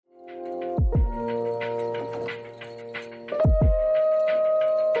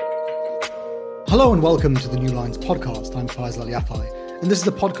Hello and welcome to the New Lines podcast. I'm Faisal Al-Yafai, and this is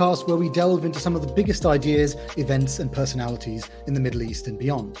a podcast where we delve into some of the biggest ideas, events, and personalities in the Middle East and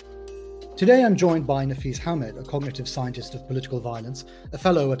beyond. Today I'm joined by Nafis Hamed, a cognitive scientist of political violence, a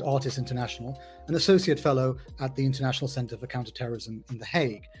fellow at Artists International, an associate fellow at the International Centre for Counterterrorism in The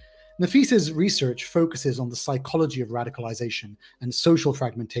Hague. Nafis's research focuses on the psychology of radicalization and social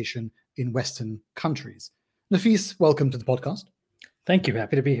fragmentation in Western countries. Nafis, welcome to the podcast. Thank you.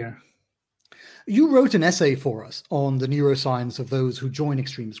 Happy to be here. You wrote an essay for us on the neuroscience of those who join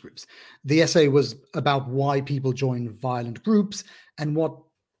extremist groups. The essay was about why people join violent groups and what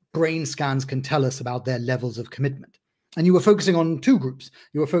brain scans can tell us about their levels of commitment. And you were focusing on two groups.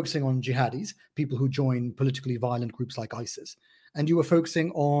 You were focusing on jihadis, people who join politically violent groups like ISIS. And you were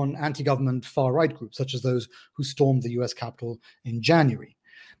focusing on anti-government far-right groups, such as those who stormed the US Capitol in January.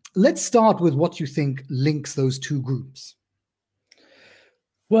 Let's start with what you think links those two groups.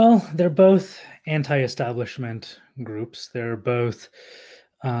 Well, they're both anti-establishment groups. They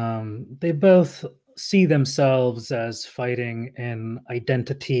both see themselves as fighting an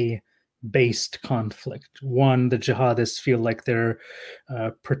identity-based conflict. One, the jihadists feel like they're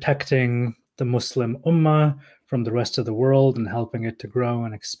protecting the Muslim Ummah from the rest of the world and helping it to grow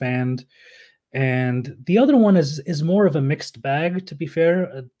and expand. And the other one is more of a mixed bag, to be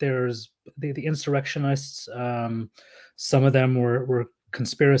fair. There's the insurrectionists. Some of them were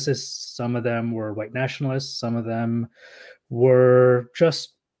conspiracists, some of them were white nationalists, some of them were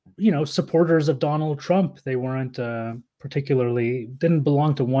just, supporters of Donald Trump. They weren't didn't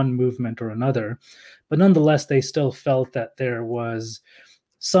belong to one movement or another, but nonetheless, they still felt that there was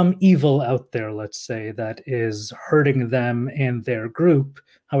some evil out there, let's say, that is hurting them and their group,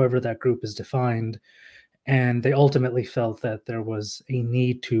 however that group is defined. And they ultimately felt that there was a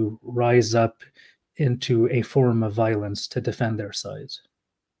need to rise up into a form of violence to defend their sides.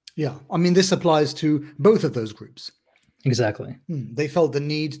 Yeah, I mean, this applies to both of those groups. Exactly. They felt the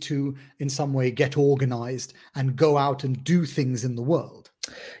need to, in some way, get organized and go out and do things in the world.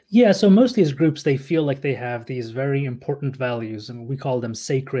 Yeah, so most of these groups, they feel like they have these very important values, and we call them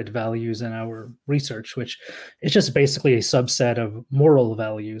sacred values in our research, which is just basically a subset of moral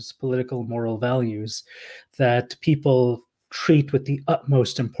values, political moral values, that people treat with the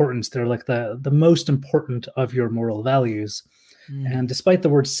utmost importance. They're like the most important of your moral values. And despite the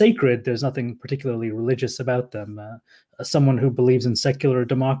word sacred, there's nothing particularly religious about them. Someone who believes in secular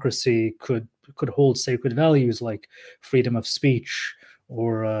democracy could hold sacred values like freedom of speech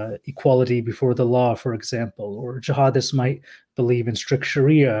or equality before the law, for example. Or jihadists might believe in strict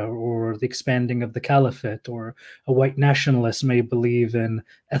Sharia or the expanding of the caliphate, or a white nationalist may believe in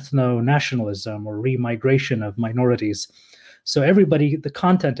ethno-nationalism or remigration of minorities. So the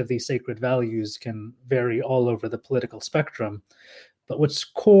content of these sacred values can vary all over the political spectrum. But what's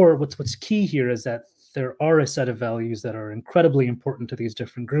key here is that there are a set of values that are incredibly important to these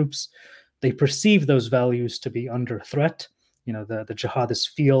different groups. They perceive those values to be under threat. The jihadists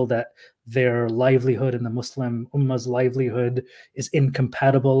feel that their livelihood and the Muslim Ummah's livelihood is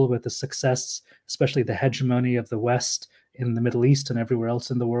incompatible with the success, especially the hegemony of the West in the Middle East and everywhere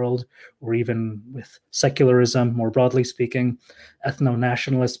else in the world, or even with secularism, more broadly speaking.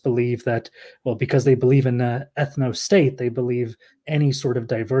 Ethno-nationalists believe that, because they believe in an ethno-state, they believe any sort of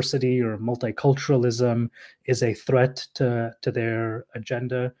diversity or multiculturalism is a threat to their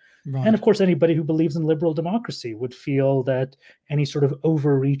agenda. Right. And of course, anybody who believes in liberal democracy would feel that any sort of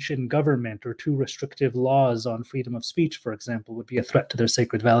overreach in government or too restrictive laws on freedom of speech, for example, would be a threat to their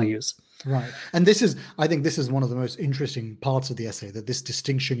sacred values. Right. And I think this is one of the most interesting parts of the essay, that this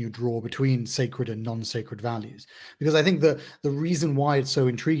distinction you draw between sacred and non-sacred values. Because I think the reason why it's so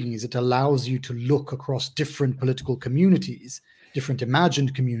intriguing is it allows you to look across different political communities, different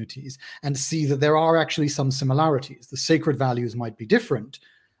imagined communities, and see that there are actually some similarities. The sacred values might be different,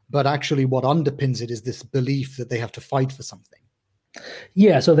 but actually what underpins it is this belief that they have to fight for something.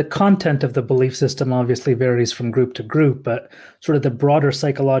 Yeah, so the content of the belief system obviously varies from group to group, but sort of the broader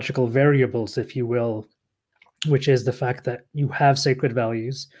psychological variables, if you will, which is the fact that you have sacred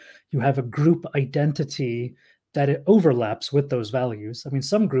values, you have a group identity that it overlaps with those values. I mean,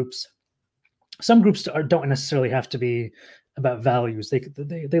 some groups don't necessarily have to be about values.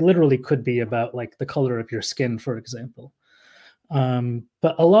 They literally could be about like the color of your skin, for example.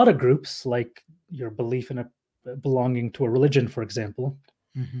 But a lot of groups, like your belief in belonging to a religion, for example,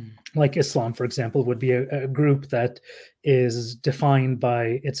 like Islam, for example, would be a group that is defined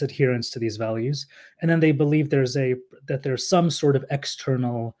by its adherence to these values. And then they believe that there's some sort of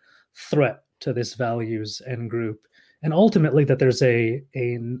external threat to this values and group. And ultimately that there's a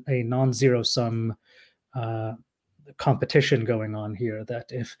non-zero sum competition going on here,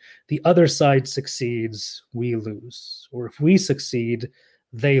 that if the other side succeeds, we lose, or if we succeed,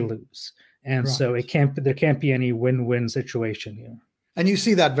 they lose. And Right. so there can't be any win-win situation here. And you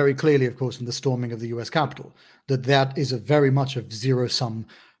see that very clearly, of course, in the storming of the US Capitol, that is a very much a zero-sum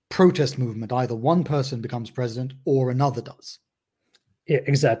protest movement. Either one person becomes president or another does. Yeah,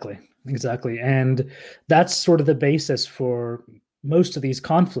 exactly. And that's sort of the basis for most of these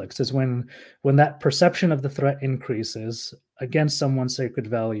conflicts, is when that perception of the threat increases against someone's sacred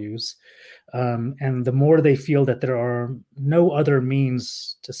values, and the more they feel that there are no other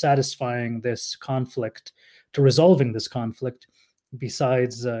means to satisfying this conflict, to resolving this conflict,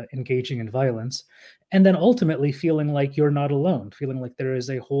 besides engaging in violence, and then ultimately feeling like you're not alone, feeling like there is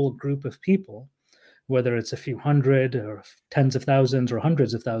a whole group of people, whether it's a few hundred or tens of thousands or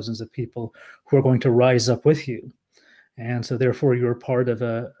hundreds of thousands of people, who are going to rise up with you. And so therefore you're part of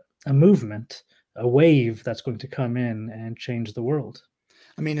a movement, a wave that's going to come in and change the world.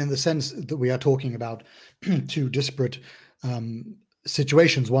 I mean, in the sense that we are talking about two disparate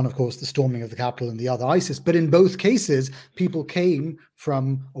situations, one, of course, the storming of the Capitol, and the other, ISIS. But in both cases, people came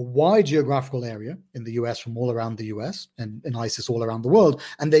from a wide geographical area in the US, from all around the US, and in ISIS all around the world.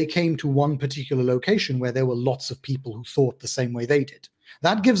 And they came to one particular location where there were lots of people who thought the same way they did.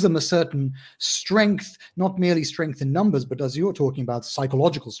 That gives them a certain strength, not merely strength in numbers, but as you're talking about,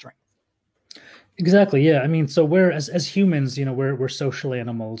 psychological strength. Exactly. Yeah. I mean, so we're as humans, we're social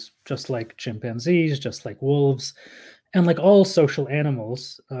animals, just like chimpanzees, just like wolves, and like all social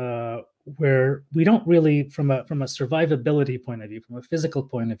animals, where we don't really, from a survivability point of view, from a physical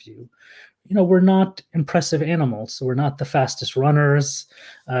point of view, we're not impressive animals. So we're not the fastest runners.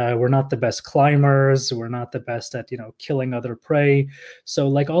 We're not the best climbers. We're not the best at, killing other prey. So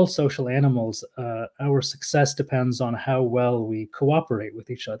like all social animals, our success depends on how well we cooperate with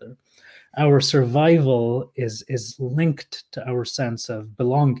each other. Our survival is linked to our sense of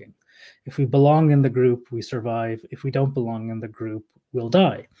belonging. If we belong in the group, we survive. If we don't belong in the group, we'll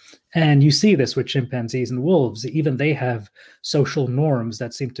die. And you see this with chimpanzees and wolves. Even they have social norms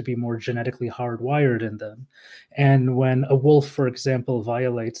that seem to be more genetically hardwired in them. And when a wolf, for example,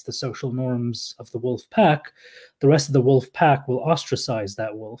 violates the social norms of the wolf pack, the rest of the wolf pack will ostracize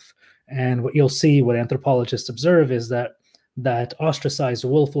that wolf. And what you'll see, what anthropologists observe, is that ostracized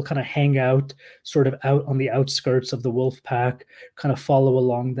wolf will kind of hang out sort of out on the outskirts of the wolf pack, kind of follow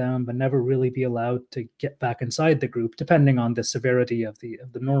along them, but never really be allowed to get back inside the group, depending on the severity of the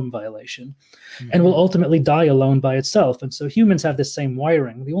norm violation, and will ultimately die alone by itself. And so humans have this same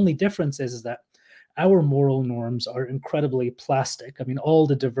wiring. The only difference is that our moral norms are incredibly plastic. I mean, all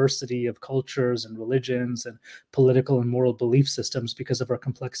the diversity of cultures and religions and political and moral belief systems, because of our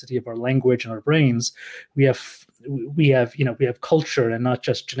complexity of our language and our brains, we have culture and not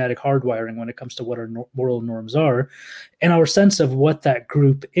just genetic hardwiring when it comes to what our moral norms are. And our sense of what that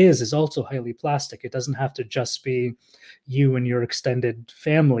group is also highly plastic. It doesn't have to just be you and your extended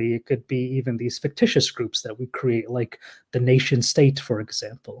family. It could be even these fictitious groups that we create, like the nation state, for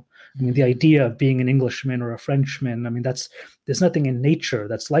example. I mean, the idea of being an Englishman or a Frenchman, I mean, there's nothing in nature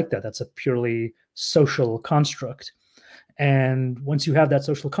that's like that. That's a purely social construct. And once you have that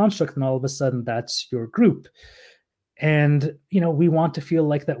social construct, then all of a sudden that's your group. And, we want to feel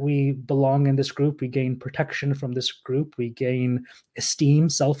like that we belong in this group. We gain protection from this group. We gain esteem,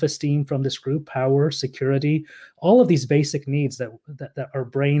 self-esteem from this group, power, security, all of these basic needs that our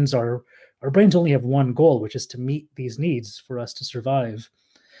brains only have one goal, which is to meet these needs for us to survive.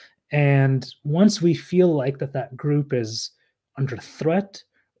 And once we feel like that group is under threat,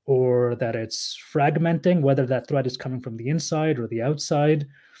 or that it's fragmenting, whether that threat is coming from the inside or the outside,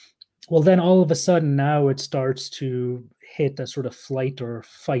 well, then all of a sudden now it starts to hit a sort of flight or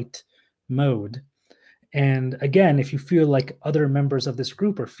fight mode. And again, if you feel like other members of this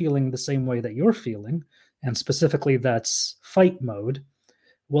group are feeling the same way that you're feeling, and specifically that's fight mode,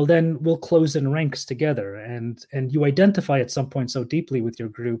 well, then we'll close in ranks together. And you identify at some point so deeply with your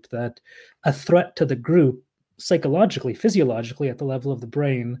group that a threat to the group, psychologically, physiologically, at the level of the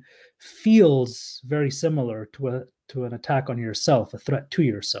brain, feels very similar to an attack on yourself, a threat to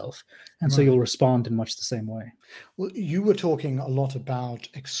yourself. And so you'll respond in much the same way. Well, you were talking a lot about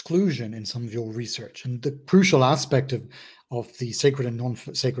exclusion in some of your research. And the crucial aspect of the sacred and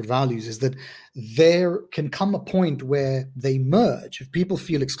non-sacred values is that there can come a point where they merge. If people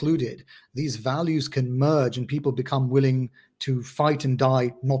feel excluded, these values can merge and people become willing to fight and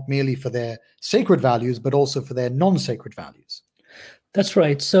die, not merely for their sacred values, but also for their non-sacred values. That's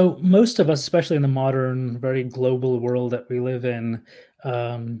right. So most of us, especially in the modern, very global world that we live in,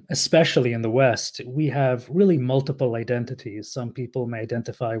 especially in the West, we have really multiple identities. Some people may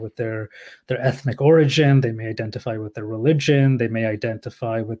identify with their ethnic origin, they may identify with their religion, they may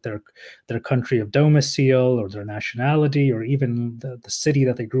identify with their country of domicile or their nationality, or even the city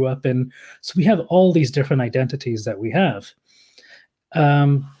that they grew up in. So we have all these different identities that we have.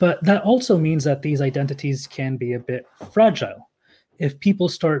 But that also means that these identities can be a bit fragile. If people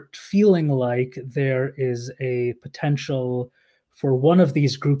start feeling like there is a potential for one of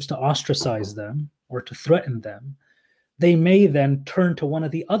these groups to ostracize them or to threaten them, they may then turn to one of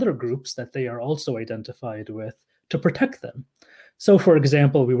the other groups that they are also identified with to protect them. So, for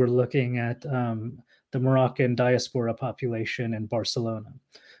example, we were looking at the Moroccan diaspora population in Barcelona.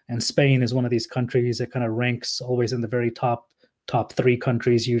 And Spain is one of these countries that kind of ranks always in the very top 3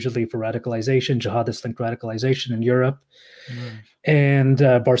 countries, usually for radicalization, jihadist-linked radicalization in Europe. And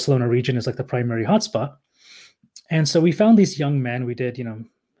Barcelona region is like the primary hotspot. And so we found these young men. We did,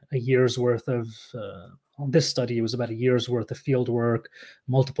 a year's worth of, on this study, it was about a year's worth of field work,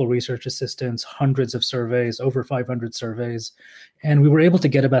 multiple research assistants, hundreds of surveys, over 500 surveys. And we were able to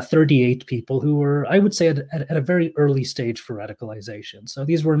get about 38 people who were, I would say, at a very early stage for radicalization. So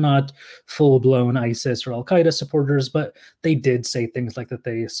these were not full-blown ISIS or Al-Qaeda supporters, but they did say things like that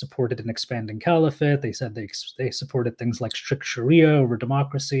they supported an expanding caliphate. They said they supported things like strict Sharia over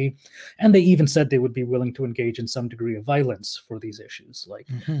democracy. And they even said they would be willing to engage in some degree of violence for these issues, like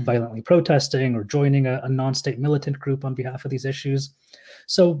violently protesting or joining a non-state militant group on behalf of these issues.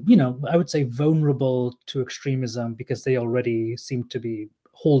 So, I would say vulnerable to extremism because they already seem to be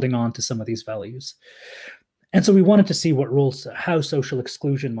holding on to some of these values. And so we wanted to see how social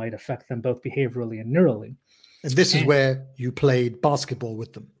exclusion might affect them both behaviorally and neurally. And this is where you played basketball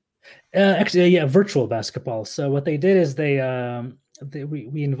with them. Actually, virtual basketball. So what they did is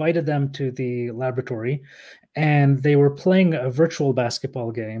we invited them to the laboratory, and they were playing a virtual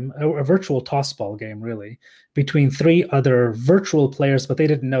basketball game, a virtual tossball game, really, between 3 other virtual players, but they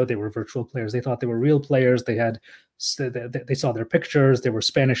didn't know they were virtual players. They thought they were real players. They saw their pictures. They were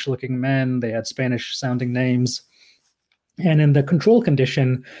Spanish-looking men. They had Spanish-sounding names. And in the control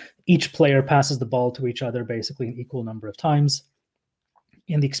condition, each player passes the ball to each other basically an equal number of times.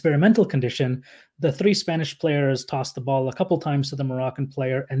 In the experimental condition, the 3 Spanish players toss the ball a couple times to the Moroccan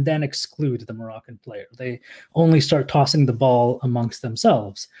player and then exclude the Moroccan player. They only start tossing the ball amongst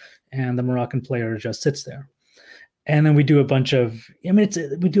themselves, and the Moroccan player just sits there. And then we do a bunch of,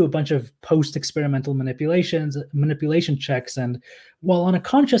 post-experimental manipulation checks. And while on a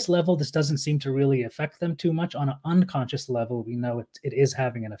conscious level, this doesn't seem to really affect them too much, on an unconscious level, we know it is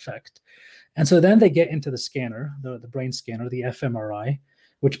having an effect. And so then they get into the scanner, the brain scanner, the fMRI,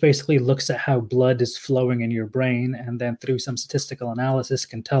 which basically looks at how blood is flowing in your brain, and then through some statistical analysis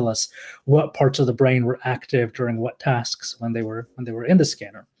can tell us what parts of the brain were active during what tasks when they were in the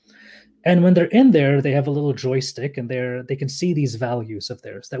scanner. And when they're in there, they have a little joystick, and they can see these values of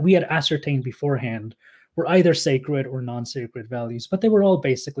theirs that we had ascertained beforehand were either sacred or non-sacred values, but they were all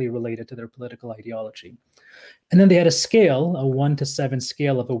basically related to their political ideology. And then they had a scale, a 1 to 7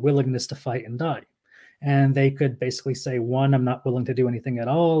 scale of a willingness to fight and die. And they could basically say 1, I'm not willing to do anything at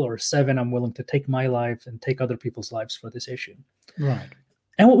all, or 7, I'm willing to take my life and take other people's lives for this issue. Right.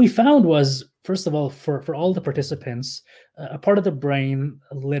 And what we found was, first of all, for all the participants, a part of the brain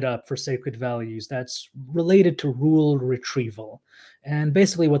lit up for sacred values that's related to rule retrieval. And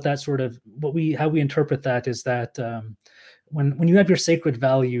basically how we interpret that is that when you have your sacred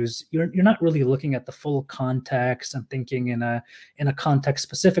values, you're not really looking at the full context and thinking in a context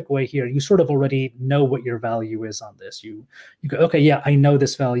specific way here. You sort of already know what your value is on this. You go, okay, yeah, I know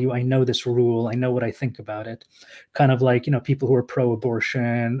this value, I know this rule, I know what I think about it. Kind of like, people who are pro-choice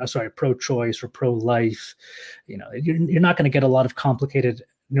or pro-life. You're not going to get a lot of complicated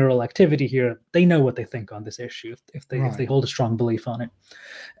neural activity here. They know what they think on this issue if they hold a strong belief on it.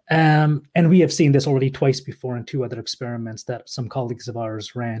 And we have seen this already twice before in 2 other experiments that some colleagues of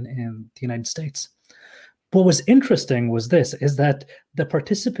ours ran in the United States. What was interesting is that the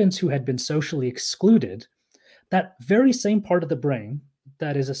participants who had been socially excluded, that very same part of the brain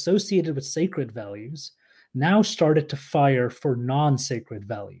that is associated with sacred values now started to fire for non-sacred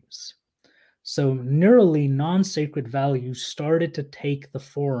values. So neurally, non-sacred values started to take the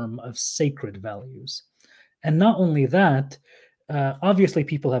form of sacred values. And not only that, obviously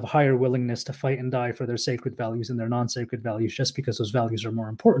people have a higher willingness to fight and die for their sacred values and their non-sacred values just because those values are more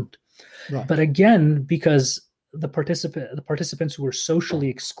important. Right. But again, because the participants who were socially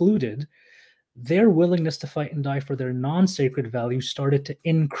excluded, their willingness to fight and die for their non-sacred values started to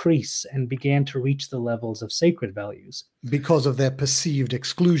increase and began to reach the levels of sacred values. Because of their perceived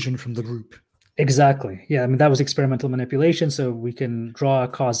exclusion from the group. Exactly. Yeah, I mean, that was experimental manipulation, so we can draw a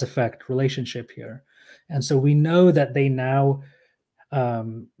cause-effect relationship here. And so we know that they now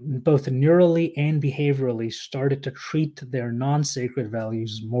both neurally and behaviorally started to treat their non-sacred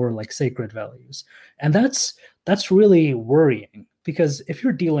values more like sacred values. And that's really worrying, because if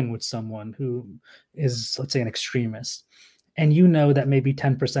you're dealing with someone who is, let's say, an extremist, and you know that maybe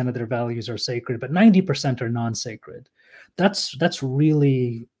 10% of their values are sacred, but 90% are non-sacred, that's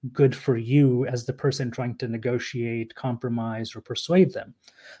really good for you as the person trying to negotiate, compromise, or persuade them.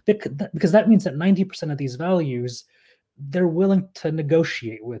 Because that means that 90% of these values they're willing to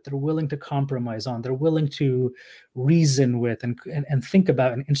negotiate with, they're willing to compromise on, they're willing to reason with and think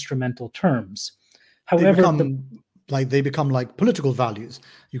about in instrumental terms. However, they become like political values.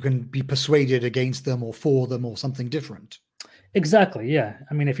 You can be persuaded against them or for them or something different. Exactly, yeah.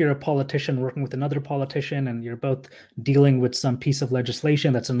 I mean, if you're a politician working with another politician and you're both dealing with some piece of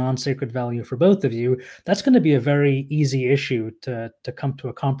legislation that's a non-sacred value for both of you, that's going to be a very easy issue to come to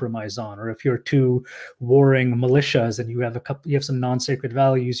a compromise on. Or if you're two warring militias and you have some non-sacred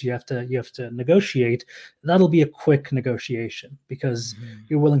values you have to negotiate, that'll be a quick negotiation because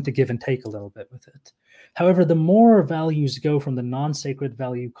you're willing to give and take a little bit with it. However, the more values go from the non-sacred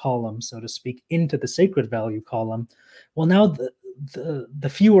value column, so to speak, into the sacred value column, well, now the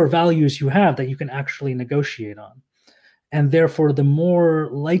fewer values you have that you can actually negotiate on. And therefore, the more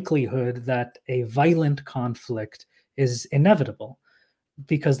likelihood that a violent conflict is inevitable,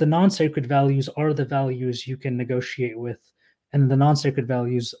 because the non-sacred values are the values you can negotiate with, and the non-sacred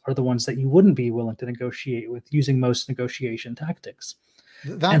values are the ones that you wouldn't be willing to negotiate with using most negotiation tactics.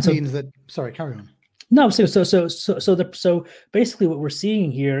 That means that, sorry, carry on. No, so basically what we're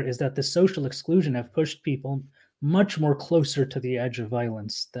seeing here is that the social exclusion have pushed people much more closer to the edge of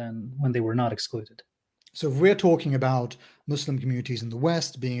violence than when they were not excluded. So if we're talking about Muslim communities in the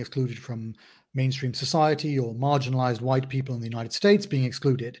West being excluded from mainstream society, or marginalized white people in the United States being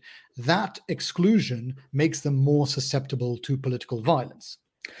excluded, that exclusion makes them more susceptible to political violence.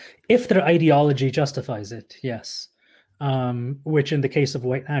 If their ideology justifies it, yes. Which in the case of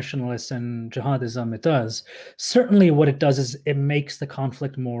white nationalists and jihadism, it does. Certainly what it does is it makes the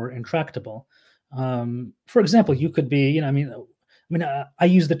conflict more intractable. For example, you could be, I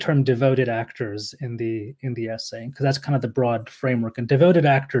use the term devoted actors in the essay because that's kind of the broad framework. And devoted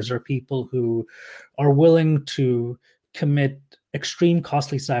actors are people who are willing to commit extreme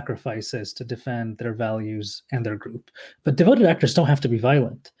costly sacrifices to defend their values and their group. But devoted actors don't have to be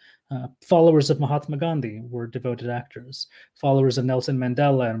violent. Followers of Mahatma Gandhi were devoted actors. Followers of Nelson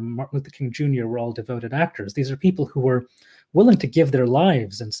Mandela and Martin Luther King Jr. were all devoted actors. These are people who were willing to give their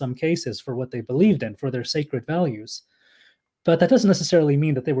lives in some cases for what they believed in, for their sacred values. But that doesn't necessarily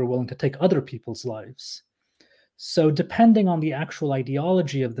mean that they were willing to take other people's lives. So depending on the actual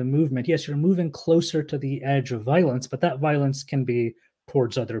ideology of the movement, yes, you're moving closer to the edge of violence, but that violence can be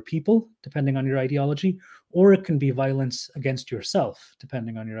towards other people, depending on your ideology, or it can be violence against yourself,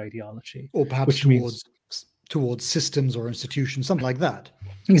 depending on your ideology. Or perhaps towards systems or institutions, something like that.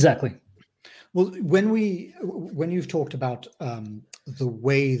 Exactly. Well, when you've talked about the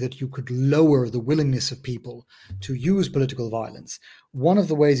way that you could lower the willingness of people to use political violence, one of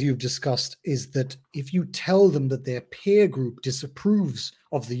the ways you've discussed is that if you tell them that their peer group disapproves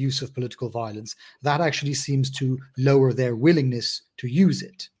of the use of political violence, that actually seems to lower their willingness to use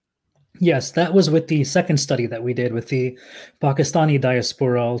it. Yes, that was with the second study that we did with the Pakistani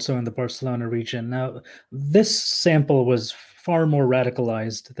diaspora, also in the Barcelona region. Now, this sample was far more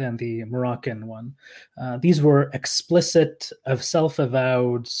radicalized than the Moroccan one. These were explicit,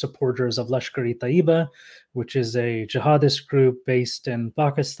 self-avowed supporters of Lashkar-e-Taiba, which is a jihadist group based in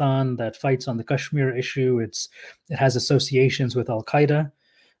Pakistan that fights on the Kashmir issue. It has associations with Al-Qaeda.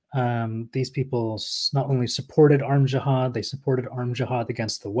 These people not only supported armed jihad, they supported armed jihad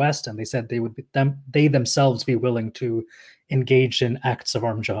against the West, and they said they themselves be willing to engage in acts of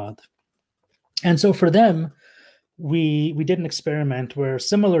armed jihad. And so for them, we did an experiment where,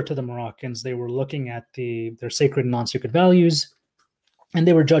 similar to the Moroccans, they were looking at their sacred and non-sacred values, and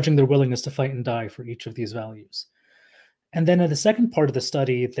they were judging their willingness to fight and die for each of these values. And then in the second part of the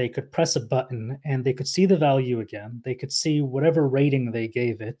study, they could press a button and they could see the value again. They could see whatever rating they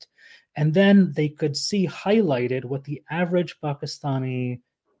gave it. And then they could see highlighted what the average Pakistani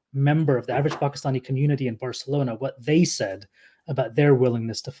member of the average Pakistani community in Barcelona, what they said about their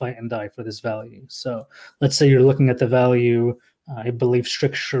willingness to fight and die for this value. So let's say you're looking at the value, I believe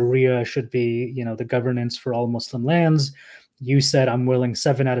strict Sharia should be, the governance for all Muslim lands. You said, I'm willing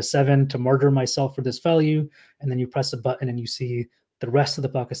 7 out of 7 to martyr myself for this value. And then you press a button and you see the rest of the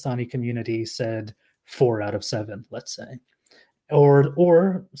Pakistani community said 4 out of 7, let's say.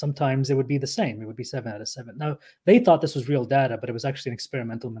 or sometimes it would be the same. It would be 7 out of 7. Now, they thought this was real data, but it was actually an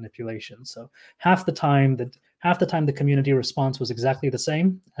experimental manipulation. So half the time the community response was exactly the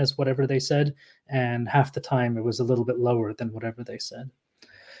same as whatever they said, and half the time it was a little bit lower than whatever they said.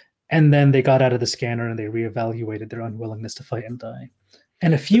 And then they got out of the scanner and they reevaluated their unwillingness to fight and die.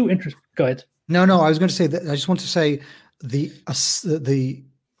 And a few go ahead. No, I was going to say that I just want to say the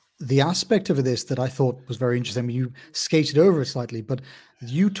aspect of this that I thought was very interesting. I mean, you skated over it slightly, but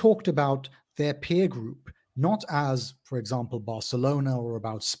you talked about their peer group, not as, for example, Barcelona or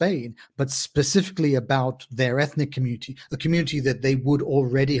about Spain, but specifically about their ethnic community, a community that they would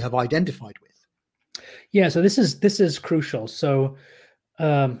already have identified with. Yeah, so this is crucial. So,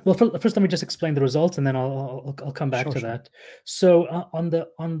 first let me just explain the results, and then I'll come back to that. So, on the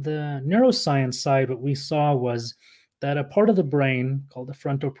neuroscience side, what we saw was that a part of the brain called the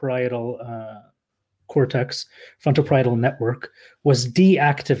frontoparietal cortex, frontoparietal network, was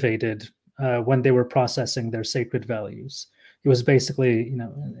deactivated when they were processing their sacred values. It was basically,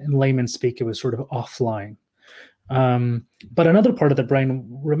 in layman's speak, it was sort of offline. But another part of the brain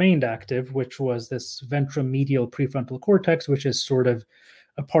remained active, which was this ventromedial prefrontal cortex, which is sort of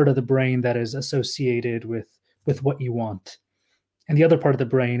a part of the brain that is associated with what you want. And the other part of the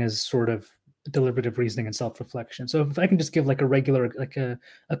brain is sort of deliberative reasoning and self-reflection. So if I can just give like a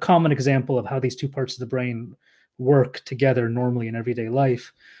common example of how these two parts of the brain work together normally in everyday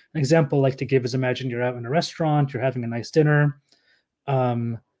life. An example I like to give is, imagine you're out in a restaurant, you're having a nice dinner.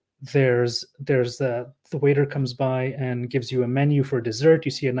 There's the waiter comes by and gives you a menu for dessert.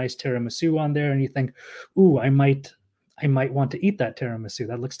 You see a nice tiramisu on there, and you think, "Ooh, I might want to eat that tiramisu.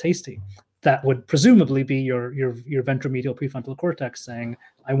 That looks tasty." That would presumably be your ventromedial prefrontal cortex saying,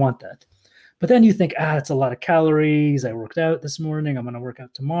 "I want that." But then you think, it's a lot of calories. I worked out this morning. I'm going to work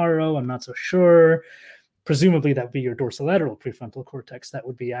out tomorrow. I'm not so sure. Presumably that would be your dorsolateral prefrontal cortex that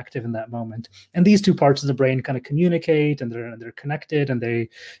would be active in that moment. And these two parts of the brain kind of communicate, and they're connected, and they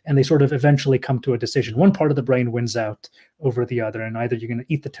sort of eventually come to a decision. One part of the brain wins out over the other, and either you're going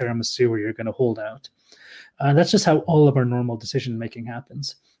to eat the tiramisu or you're going to hold out. That's just how all of our normal decision making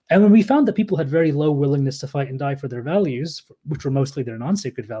happens. And when we found that people had very low willingness to fight and die for their values, which were mostly their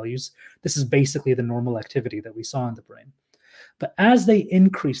non-sacred values, this is basically the normal activity that we saw in the brain. But as they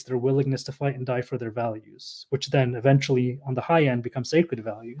increase their willingness to fight and die for their values, which then eventually on the high end become sacred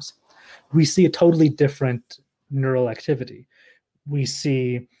values, we see a totally different neural activity. We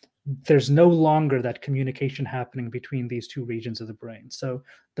see there's no longer that communication happening between these two regions of the brain. So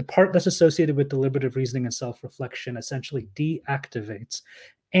the part that's associated with deliberative reasoning and self-reflection essentially deactivates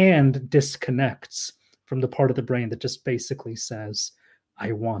and disconnects from the part of the brain that just basically says,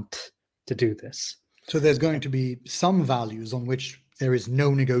 I want to do this. So there's going to be some values on which there is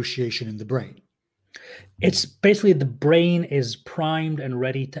no negotiation in the brain. It's basically the brain is primed and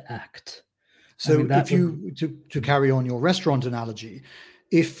ready to act. So to carry on your restaurant analogy,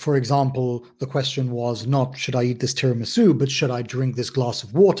 if, for example, the question was not, should I eat this tiramisu, but should I drink this glass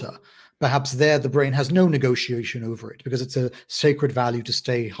of water? Perhaps there the brain has no negotiation over it because it's a sacred value to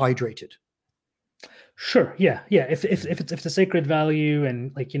stay hydrated. Sure. Yeah. If it's a sacred value,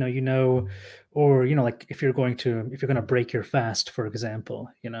 and or like if you're going to break your fast, for example,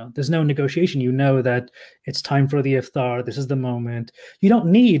 there's no negotiation. That it's time for the iftar. This is the moment. You don't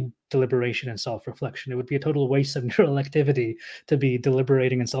need deliberation and self-reflection. It would be a total waste of neural activity to be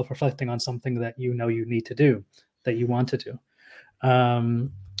deliberating and self-reflecting on something that you need to do, that you want to do.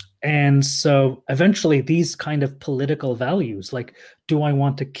 And so eventually these kind of political values, like, do I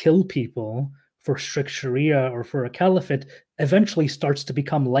want to kill people for strict Sharia or for a caliphate, eventually starts to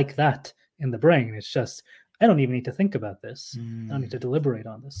become like that in the brain. It's just, I don't even need to think about this. I don't need to deliberate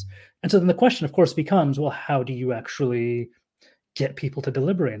on this. And so then the question, of course, becomes, well, how do you actually get people to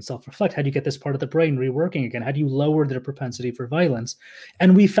deliberate and self-reflect? How do you get this part of the brain reworking again? How do you lower their propensity for violence?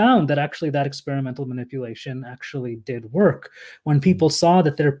 And we found that actually that experimental manipulation actually did work. When people saw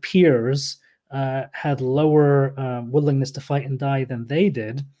that their peers had lower willingness to fight and die than they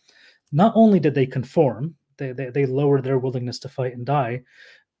did, not only did they conform, they lowered their willingness to fight and die,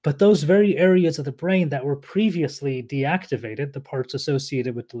 but those very areas of the brain that were previously deactivated, the parts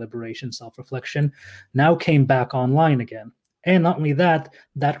associated with deliberation, self-reflection, now came back online again. And not only that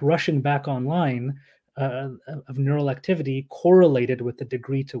rushing back online of neural activity correlated with the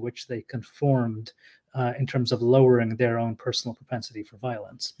degree to which they conformed in terms of lowering their own personal propensity for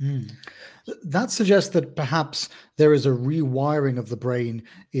violence. That suggests that perhaps there is a rewiring of the brain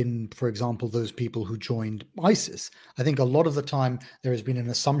in, for example, those people who joined ISIS. I think a lot of the time there has been an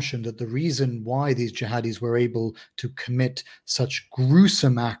assumption that the reason why these jihadis were able to commit such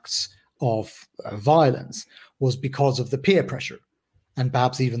gruesome acts of violence was because of the peer pressure, and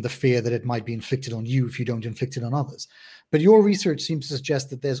perhaps even the fear that it might be inflicted on you if you don't inflict it on others. But your research seems to suggest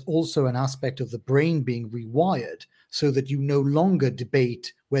that there's also an aspect of the brain being rewired so that you no longer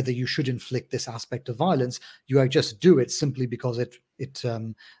debate whether you should inflict this aspect of violence. You just do it simply because it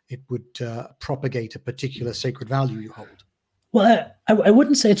would propagate a particular sacred value you hold. Well, I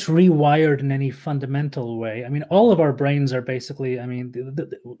wouldn't say it's rewired in any fundamental way. I mean, all of our brains are basically, I mean,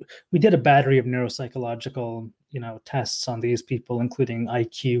 we did a battery of neuropsychological, tests on these people, including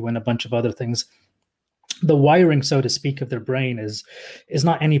IQ and a bunch of other things. The wiring, so to speak, of their brain is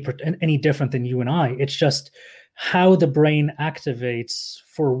not any different than you and I. It's just how the brain activates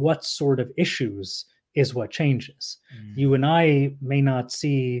for what sort of issues is what changes. You and I may not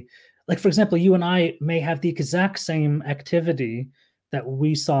see... Like, for example, you and I may have the exact same activity that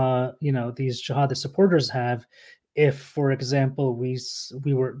we saw, these jihadist supporters have. If, for example,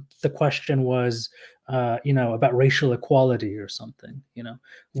 the question was, about racial equality or something,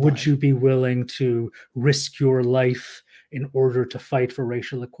 would Right. you be willing to risk your life in order to fight for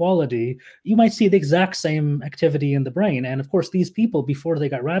racial equality? You might see the exact same activity in the brain. And of course, these people, before they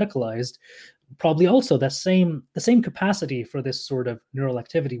got radicalized, probably also the same capacity for this sort of neural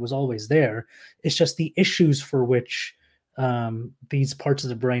activity was always there. It's just the issues for which these parts of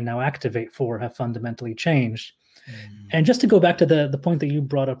the brain now activate for have fundamentally changed. And just to go back to the point that you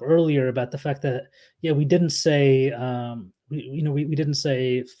brought up earlier about the fact that, we didn't say, we didn't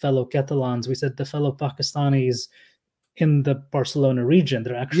say fellow Catalans, we said the fellow Pakistanis in the Barcelona region,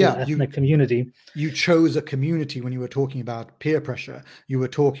 their actual ethnic community. You chose a community when you were talking about peer pressure. You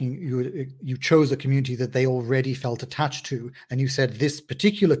chose a community that they already felt attached to, and you said this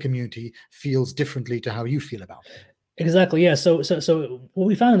particular community feels differently to how you feel about it. Exactly. Yeah. So what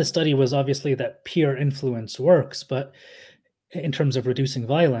we found in the study was obviously that peer influence works, but in terms of reducing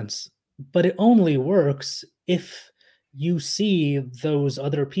violence, but it only works if you see those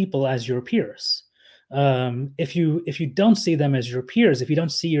other people as your peers. If you don't see them as your peers, if you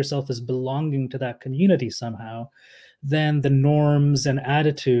don't see yourself as belonging to that community somehow, then the norms and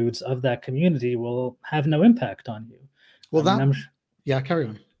attitudes of that community will have no impact on you. Well, carry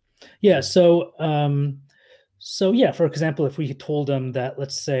on. Yeah. So for example, if we told them that,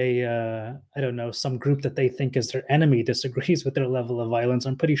 let's say, I don't know, some group that they think is their enemy disagrees with their level of violence,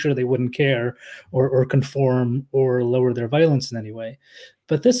 I'm pretty sure they wouldn't care or conform or lower their violence in any way.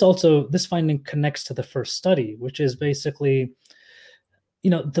 But this finding connects to the first study, which is basically,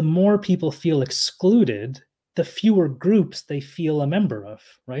 the more people feel excluded, the fewer groups they feel a member of,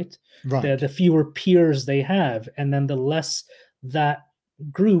 right? The fewer peers they have, and then the less that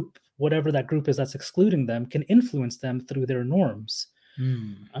group, whatever that group is that's excluding them, can influence them through their norms.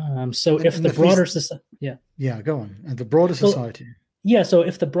 So if the broader society... go on. And the broader society. So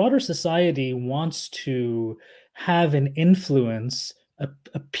if the broader society wants to have an influence,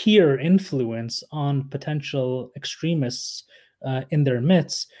 a peer influence on potential extremists in their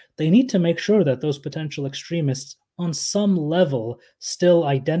midst, they need to make sure that those potential extremists on some level still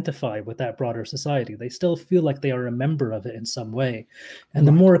identify with that broader society. They still feel like they are a member of it in some way. And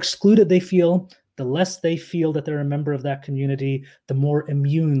the more excluded they feel, the less they feel that they're a member of that community, the more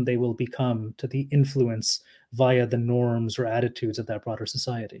immune they will become to the influence via the norms or attitudes of that broader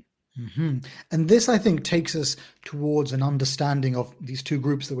society. Mm-hmm. And this, I think, takes us towards an understanding of these two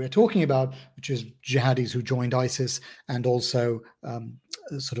groups that we're talking about, which is jihadis who joined ISIS and also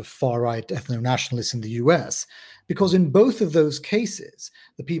sort of far-right ethno-nationalists in the US. Because in both of those cases,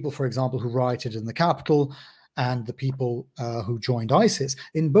 the people, for example, who rioted in the Capitol and the people who joined ISIS,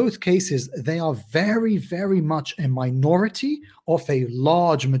 in both cases, they are very, very much a minority of a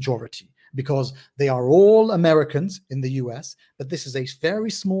large majority, because they are all Americans in the US, but this is a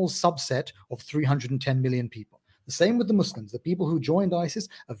very small subset of 310 million people. The same with the Muslims, the people who joined ISIS,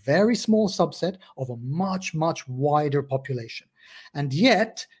 a very small subset of a much, much wider population. And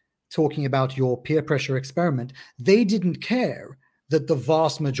yet, talking about your peer pressure experiment, they didn't care that the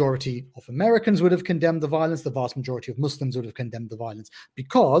vast majority of Americans would have condemned the violence, the vast majority of Muslims would have condemned the violence,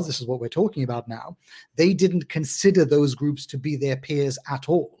 because, this is what we're talking about now, they didn't consider those groups to be their peers at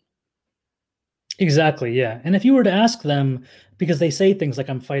all. Exactly, yeah. And if you were to ask them, because they say things like,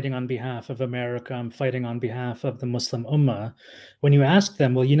 I'm fighting on behalf of America, I'm fighting on behalf of the Muslim Ummah, when you ask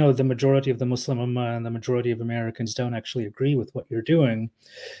them, well, the majority of the Muslim Ummah and the majority of Americans don't actually agree with what you're doing,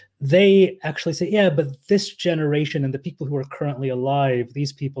 they actually say, yeah, but this generation and the people who are currently alive,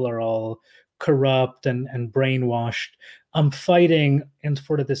 these people are all corrupt and brainwashed. I'm fighting in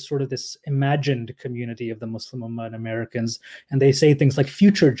sort of this imagined community of the Muslim Ummah and Americans. And they say things like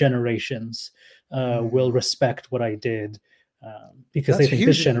future generations will respect what I did. because they think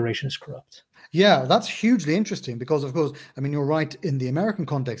this generation is corrupt. Yeah, that's hugely interesting because, of course, I mean, you're right. In the American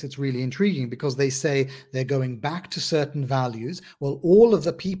context, it's really intriguing because they say they're going back to certain values. Well, all of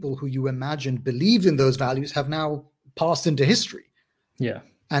the people who you imagined believed in those values have now passed into history. Yeah.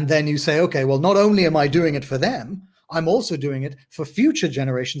 And then you say, okay, well, not only am I doing it for them, I'm also doing it for future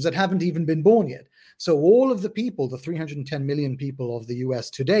generations that haven't even been born yet. So all of the people, the 310 million people of the US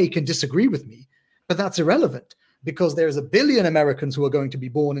today, can disagree with me, but that's irrelevant, because there's a billion Americans who are going to be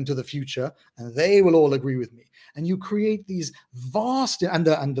born into the future, and they will all agree with me. And you create these vast, and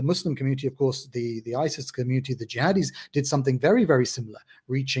the Muslim community, of course, the ISIS community, the jihadis, did something very, very similar,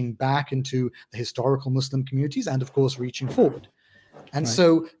 reaching back into the historical Muslim communities and, of course, reaching forward. And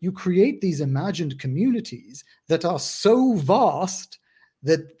so you create these imagined communities that are so vast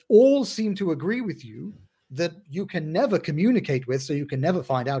that all seem to agree with you, that you can never communicate with, so you can never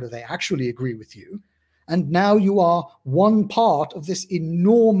find out if they actually agree with you. And now you are one part of this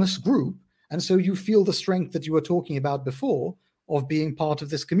enormous group. And so you feel the strength that you were talking about before of being part of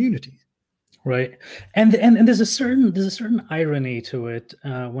this community. Right. And there's a certain irony to it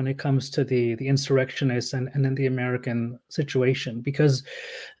when it comes to the insurrectionists and then the American situation, because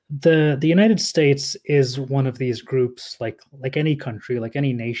the United States is one of these groups, like any country, like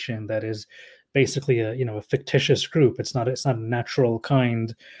any nation, that is basically a fictitious group. It's not a natural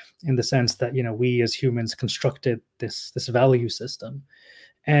kind, in the sense that we as humans constructed this value system,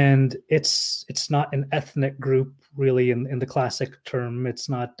 and it's not an ethnic group really in the classic term. It's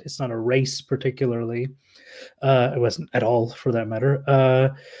not a race particularly. It wasn't at all, for that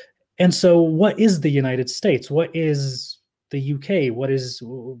matter. And so, what is the United States? What is the UK? What is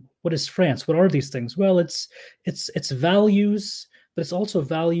France? What are these things? Well, it's values, but it's also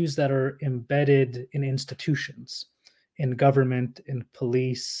values that are embedded in institutions, in government, in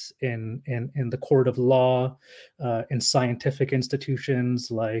police, in the court of law, in scientific institutions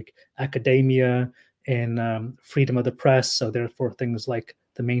like academia, in freedom of the press. So therefore, things like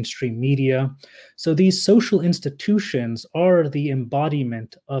the mainstream media. So these social institutions are the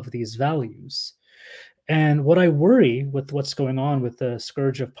embodiment of these values. And what I worry with what's going on with the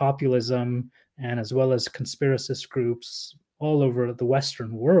scourge of populism, and as well as conspiracist groups all over the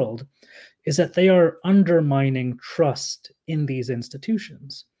Western world, is that they are undermining trust in these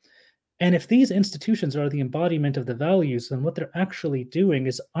institutions. And if these institutions are the embodiment of the values, then what they're actually doing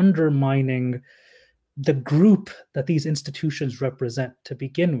is undermining the group that these institutions represent to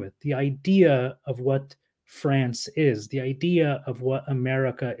begin with, the idea of what France is, the idea of what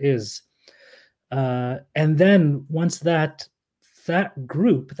America is. And then once that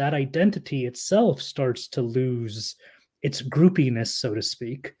group, that identity itself starts to lose its groupiness, so to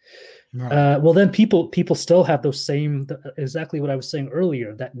speak, right. Well, then people still have those same, exactly what I was saying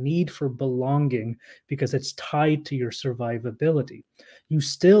earlier, that need for belonging, because it's tied to your survivability. You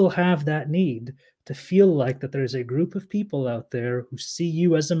still have that need to feel like that there's a group of people out there who see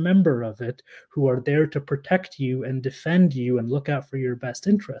you as a member of it, who are there to protect you and defend you and look out for your best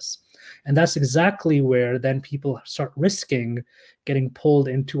interests. And that's exactly where then people start risking getting pulled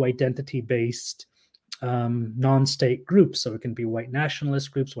into identity-based non-state groups. So it can be white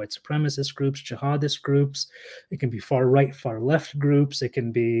nationalist groups, white supremacist groups, jihadist groups. It can be far right, far left groups. It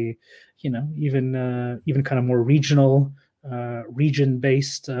can be, even kind of more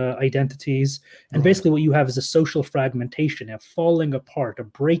region-based identities. And basically what you have is a social fragmentation, a falling apart, a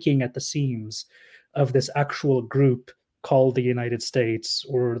breaking at the seams of this actual group called the United States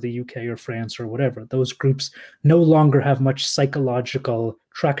or the UK or France or whatever. Those groups no longer have much psychological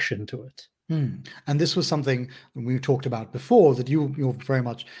traction to it. And this was something we talked about before that you're very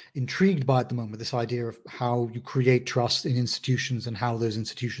much intrigued by at the moment, this idea of how you create trust in institutions and how those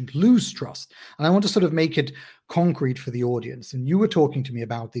institutions lose trust. And I want to sort of make it concrete for the audience. And you were talking to me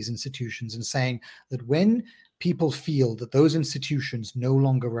about these institutions and saying that when people feel that those institutions no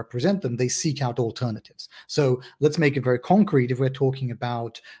longer represent them, they seek out alternatives. So let's make it very concrete. If we're talking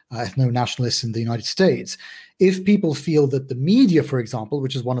about ethno-nationalists in the United States, if people feel that the media, for example,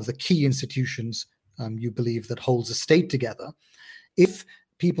 which is one of the key institutions you believe that holds a state together, if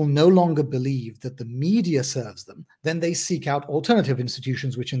people no longer believe that the media serves them, then they seek out alternative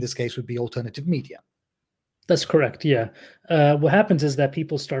institutions, which in this case would be alternative media. That's correct. Yeah. What happens is that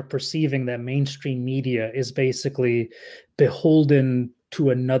people start perceiving that mainstream media is basically beholden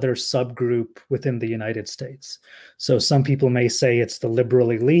to another subgroup within the United States. So some people may say it's the liberal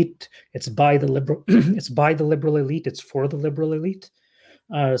elite. It's by the liberal. It's by the liberal elite. It's for the liberal elite.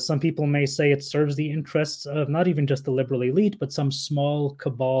 Some people may say it serves the interests of not even just the liberal elite, but some small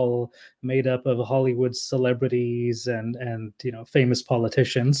cabal made up of Hollywood celebrities and famous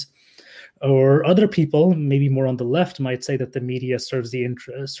politicians. Or other people, maybe more on the left, might say that the media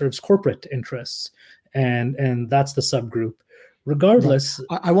serves corporate interests, and that's the subgroup. Regardless,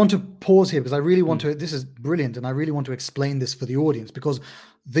 right. I want to pause here because I really want to. This is brilliant, and I really want to explain this for the audience, because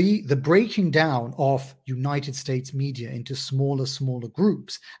the breaking down of United States media into smaller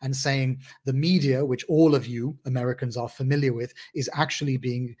groups and saying the media, which all of you Americans are familiar with, is actually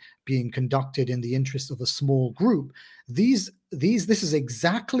being conducted in the interest of a small group. This is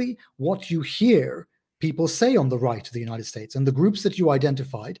exactly what you hear people say on the right of the United States. And the groups that you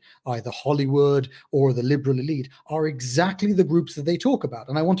identified, either Hollywood or the liberal elite, are exactly the groups that they talk about.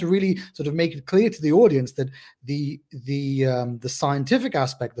 And I want to really sort of make it clear to the audience that the scientific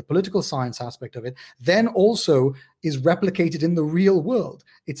aspect, the political science aspect of it, then also is replicated in the real world.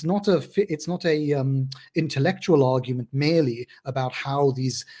 It's not a intellectual argument merely about how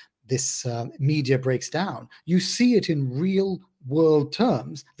this media breaks down. You see it in real world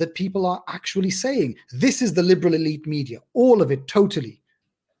terms that people are actually saying, this is the liberal elite media, all of it, totally.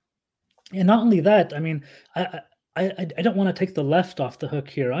 And not only that, I mean, I don't want to take the left off the hook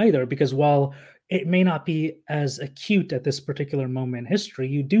here either, because while it may not be as acute at this particular moment in history,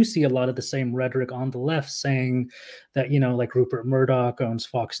 you do see a lot of the same rhetoric on the left saying that, like Rupert Murdoch owns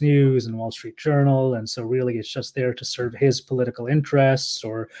Fox News and Wall Street Journal, and so really it's just there to serve his political interests,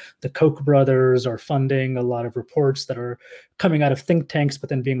 or the Koch brothers are funding a lot of reports that are coming out of think tanks but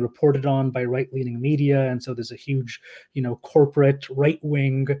then being reported on by right-leaning media, and so there's a huge, corporate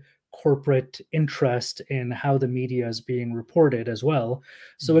right-wing corporate interest in how the media is being reported as well.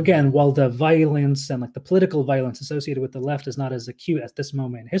 So again, while the violence and the political violence associated with the left is not as acute at this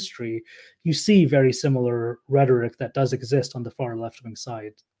moment in history, you see very similar rhetoric that does exist on the far left-wing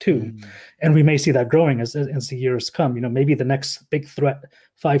side too. And we may see that growing as the years come. Maybe the next big threat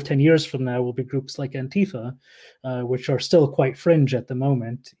 5-10 years from now will be groups like Antifa, which are still quite fringe at the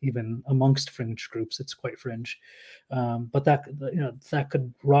moment. Even amongst fringe groups, it's quite fringe. But that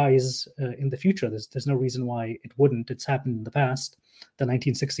could rise in the future. There's no reason why it wouldn't. It's happened in the past. The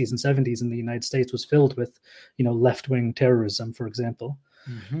 1960s and 70s in the United States was filled with, left-wing terrorism, for example.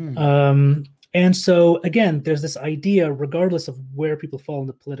 And so, again, there's this idea, regardless of where people fall in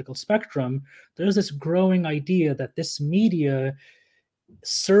the political spectrum, there's this growing idea that this media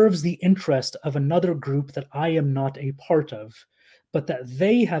serves the interest of another group that I am not a part of, but that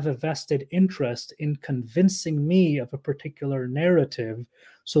they have a vested interest in convincing me of a particular narrative,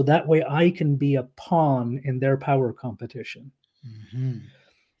 so that way I can be a pawn in their power competition.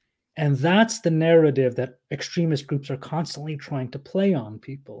 And that's the narrative that extremist groups are constantly trying to play on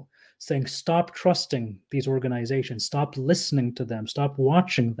people, saying, stop trusting these organizations, stop listening to them, stop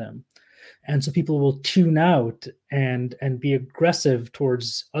watching them. And so people will tune out and be aggressive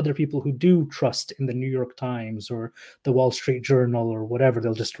towards other people who do trust in the New York Times or the Wall Street Journal or whatever.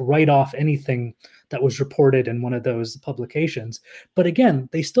 They'll just write off anything that was reported in one of those publications. But again,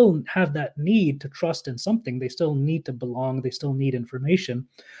 they still have that need to trust in something. They still need to belong. They still need information.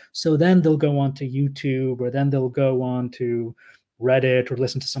 So then they'll go on to YouTube, or then they'll go on to Reddit or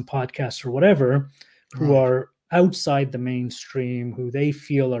listen to some podcasts or whatever, who are outside the mainstream, who they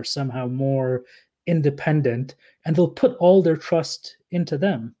feel are somehow more independent, and they'll put all their trust into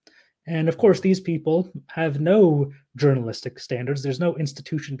them. And of course, these people have no journalistic standards. There's no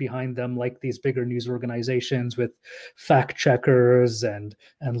institution behind them like these bigger news organizations with fact checkers and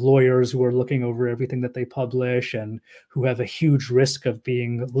lawyers who are looking over everything that they publish and who have a huge risk of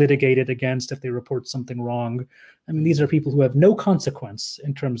being litigated against if they report something wrong. I mean, these are people who have no consequence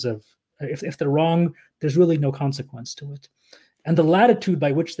in terms of if they're wrong, there's really no consequence to it. And the latitude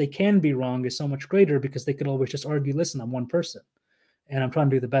by which they can be wrong is so much greater because they could always just argue, listen, I'm one person and I'm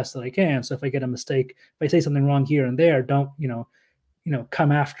trying to do the best that I can. So if I get a mistake, if I say something wrong here and there, don't,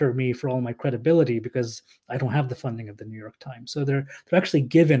 come after me for all my credibility because I don't have the funding of the New York Times. So they're actually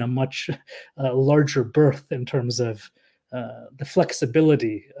given a much larger berth in terms of the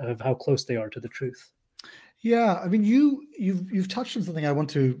flexibility of how close they are to the truth. Yeah, I mean, you've touched on something I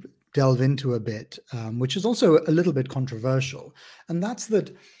want to delve into a bit, which is also a little bit controversial, and that's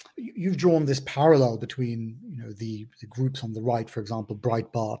that you've drawn this parallel between the groups on the right, for example,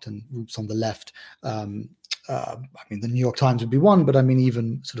 Breitbart, and groups on the left. I mean, the New York Times would be one, but I mean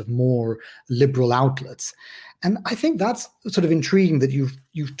even sort of more liberal outlets, and I think that's sort of intriguing that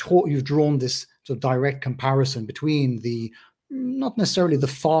you've drawn this sort of direct comparison between the not necessarily the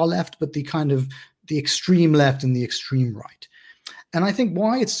far left, but the kind of the extreme left and the extreme right. And I think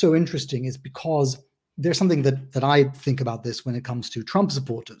why it's so interesting is because there's something that I think about this when it comes to Trump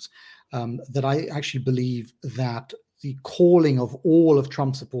supporters, that I actually believe that the calling of all of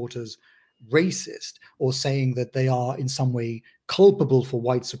Trump supporters racist or saying that they are in some way culpable for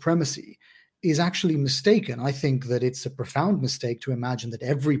white supremacy is actually mistaken. I think that it's a profound mistake to imagine that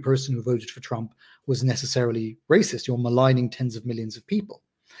every person who voted for Trump was necessarily racist. You're maligning tens of millions of people.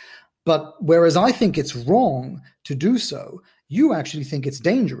 But whereas I think it's wrong to do so, you actually think it's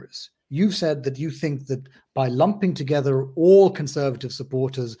dangerous. You've said that you think that by lumping together all conservative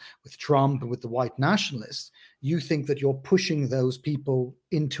supporters with Trump and with the white nationalists, you think that you're pushing those people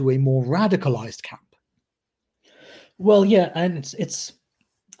into a more radicalized camp. Well, yeah, and it's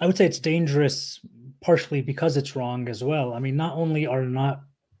I would say it's dangerous partially because it's wrong as well. I mean, not only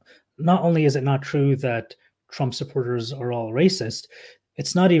is it not true that Trump supporters are all racist,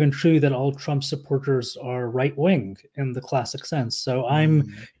 it's not even true that all Trump supporters are right-wing in the classic sense. So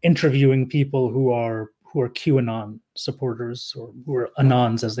I'm interviewing people who are QAnon supporters, or who are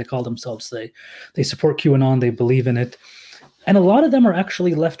Anons, as they call themselves. They support QAnon, they believe in it. And a lot of them are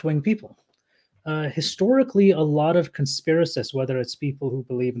actually left-wing people. Historically, a lot of conspiracists, whether it's people who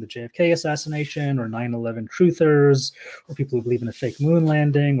believe in the JFK assassination or 9/11 truthers, or people who believe in a fake moon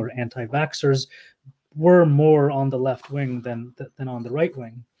landing, or anti-vaxxers, were more on the left wing than on the right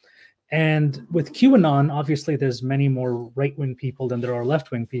wing. And with QAnon, obviously, there's many more right-wing people than there are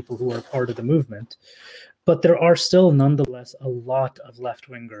left-wing people who are part of the movement. But there are still, nonetheless, a lot of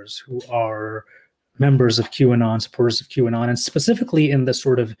left-wingers who are members of QAnon, supporters of QAnon, and specifically in the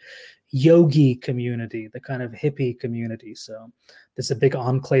sort of yogi community, the kind of hippie community. So there's a big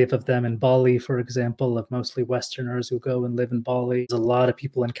enclave of them in Bali, for example, of mostly Westerners who go and live in Bali. There's a lot of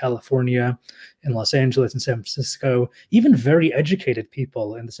people in California, in Los Angeles, in San Francisco, even very educated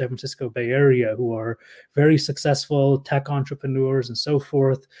people in the San Francisco Bay Area who are very successful tech entrepreneurs and so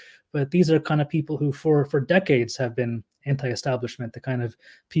forth. But these are kind of people who for decades have been anti-establishment, the kind of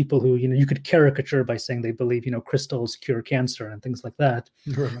people who, you could caricature by saying they believe, crystals cure cancer and things like that.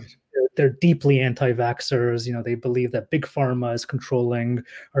 Right. They're deeply anti-vaxxers. They believe that big pharma is controlling,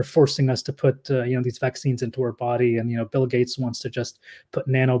 or forcing us to put, these vaccines into our body. And, Bill Gates wants to just put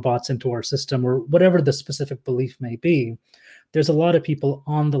nanobots into our system, or whatever the specific belief may be. There's a lot of people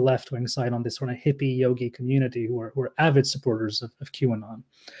on the left-wing side, on this sort of hippie yogi community, who are avid supporters of QAnon.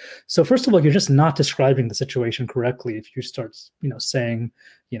 So first of all, you're just not describing the situation correctly if you start, saying,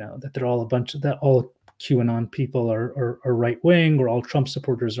 that they're all that all QAnon people are right-wing, or all Trump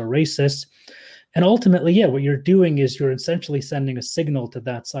supporters are racist. And ultimately, yeah, what you're doing is you're essentially sending a signal to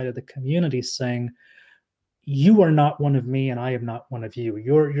that side of the community saying, you are not one of me and I am not one of you.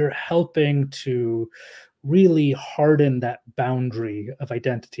 You're helping to really harden that boundary of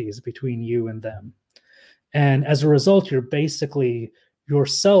identities between you and them. And as a result, you're basically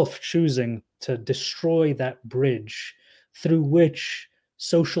yourself choosing to destroy that bridge through which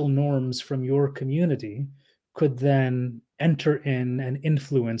social norms from your community could then enter in and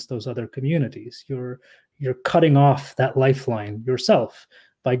influence those other communities. You're cutting off that lifeline yourself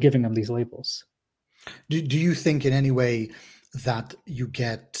by giving them these labels. Do you think in any way that you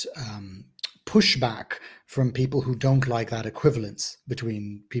get pushback from people who don't like that equivalence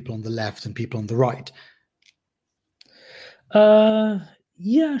between people on the left and people on the right?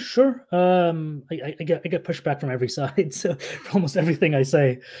 Yeah, sure. I get pushback from every side, so for almost everything I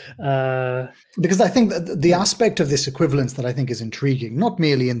say. Because I think that the aspect of this equivalence that I think is intriguing, not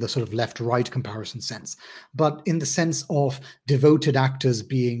merely in the sort of left-right comparison sense, but in the sense of devoted actors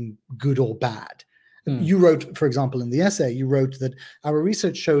being good or bad. You wrote, for example, in the essay, you wrote that our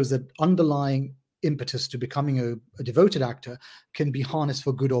research shows that underlying impetus to becoming a devoted actor can be harnessed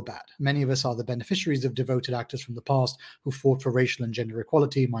for good or bad. Many of us are the beneficiaries of devoted actors from the past who fought for racial and gender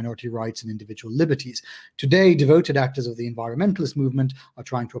equality, minority rights, and individual liberties. Today, devoted actors of the environmentalist movement are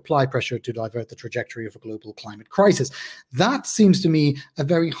trying to apply pressure to divert the trajectory of a global climate crisis. That seems to me a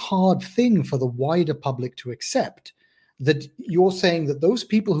very hard thing for the wider public to accept, that you're saying that those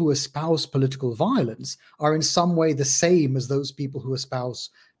people who espouse political violence are in some way the same as those people who espouse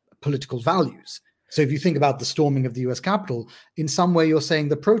political values. So if you think about the storming of the US Capitol, in some way you're saying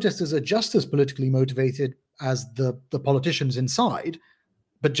the protesters are just as politically motivated as the politicians inside,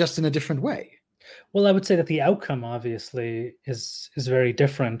 but just in a different way. Well, I would say that the outcome obviously is very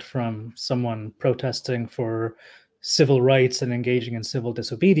different from someone protesting for civil rights and engaging in civil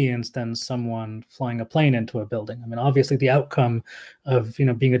disobedience than someone flying a plane into a building. I mean, obviously the outcome of,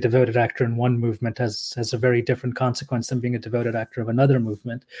 being a devoted actor in one movement has a very different consequence than being a devoted actor of another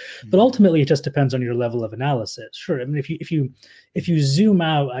movement. But ultimately it just depends on your level of analysis. Sure. I mean, if you zoom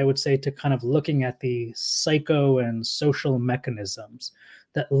out, I would say, to kind of looking at the psycho and social mechanisms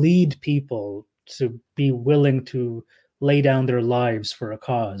that lead people to be willing to lay down their lives for a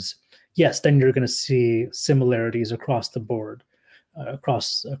cause, yes, then you're going to see similarities across the board.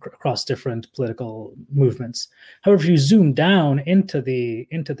 across different political movements. However, if you zoom down into the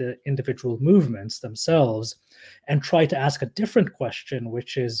individual movements themselves and try to ask a different question,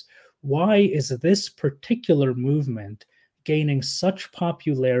 which is, why is this particular movement gaining such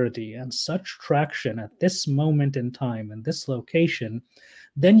popularity and such traction at this moment in time and this location,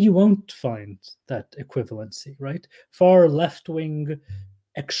 then you won't find that equivalency, right? Far left-wing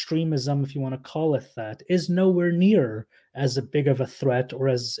extremism, if you want to call it that, is nowhere near as a big of a threat or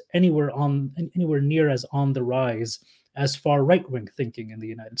as anywhere near as on the rise as far right-wing thinking in the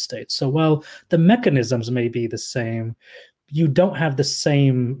United States. So while the mechanisms may be the same, you don't have the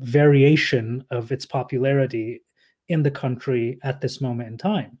same variation of its popularity in the country at this moment in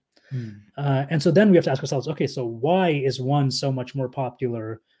time. And so then we have to ask ourselves, okay, so why is one so much more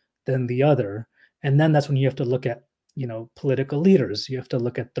popular than the other? And then that's when you have to look at, political leaders. You have to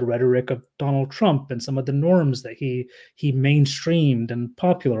look at the rhetoric of Donald Trump and some of the norms that he mainstreamed and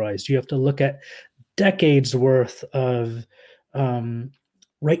popularized. You have to look at decades worth of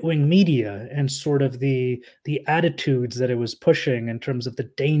right-wing media and sort of the attitudes that it was pushing in terms of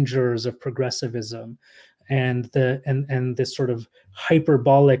the dangers of progressivism and this sort of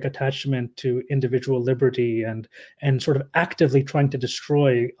hyperbolic attachment to individual liberty and sort of actively trying to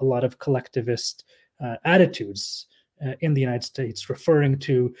destroy a lot of collectivist attitudes in the United States, referring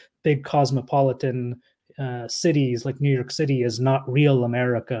to big cosmopolitan cities like New York City as not real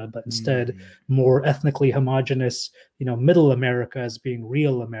America, but instead more ethnically homogenous, middle America as being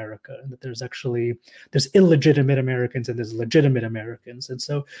real America, and that there's illegitimate Americans and there's legitimate Americans. And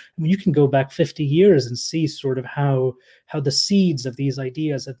so, you can go back 50 years and see sort of how the seeds of these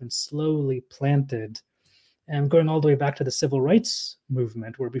ideas have been slowly planted. And going all the way back to the civil rights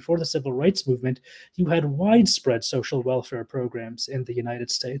movement, where before the civil rights movement, you had widespread social welfare programs in the United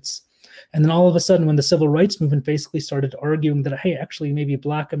States. And then all of a sudden, when the civil rights movement basically started arguing that, hey, actually, maybe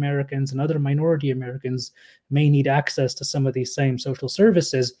Black Americans and other minority Americans may need access to some of these same social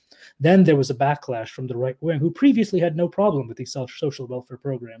services, then there was a backlash from the right wing, who previously had no problem with these social welfare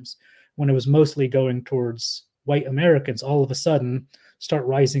programs. When it was mostly going towards white Americans, all of a sudden start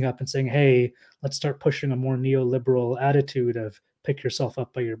rising up and saying, hey, let's start pushing a more neoliberal attitude of pick yourself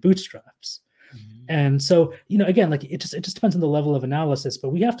up by your bootstraps. And so, again, like it just depends on the level of analysis, but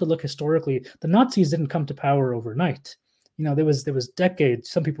we have to look historically. The Nazis didn't come to power overnight. There was decades,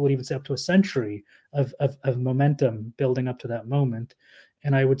 some people would even say up to a century of momentum building up to that moment.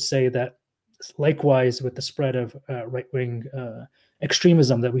 And I would say that likewise with the spread of right-wing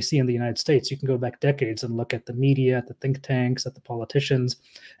extremism that we see in the United States, you can go back decades and look at the media, at the think tanks, at the politicians,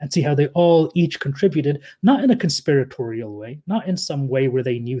 and see how they all each contributed, not in a conspiratorial way, not in some way where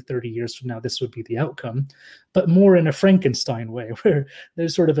they knew 30 years from now this would be the outcome, but more in a Frankenstein way, where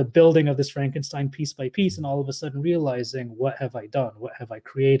there's sort of a building of this Frankenstein piece by piece, and all of a sudden realizing, what have I done? What have I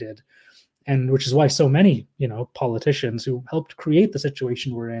created? And which is why so many, politicians who helped create the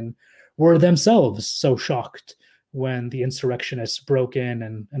situation we're in were themselves so shocked when the insurrectionists broke in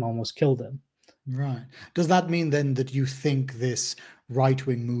and almost killed them. Right. Does that mean then that you think this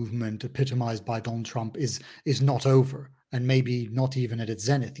right-wing movement epitomized by Donald Trump is not over and maybe not even at its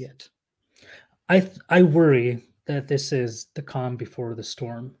zenith yet? I worry that this is the calm before the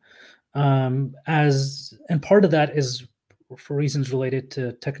storm. And part of that is for reasons related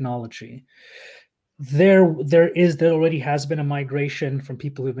to technology. There already has been a migration from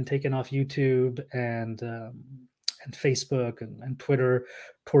people who've been taken off YouTube and Facebook and Twitter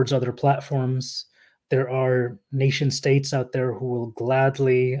towards other platforms. There are nation states out there who will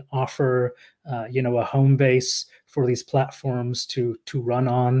gladly offer, a home base for these platforms to run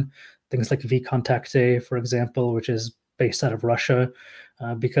on. Things like VKontakte, for example, which is based out of Russia,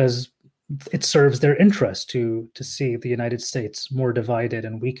 because it serves their interest to see the United States more divided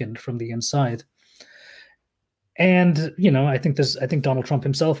and weakened from the inside. And, I think Donald Trump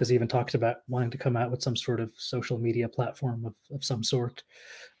himself has even talked about wanting to come out with some sort of social media platform of some sort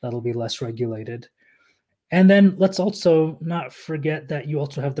that'll be less regulated. And then let's also not forget that you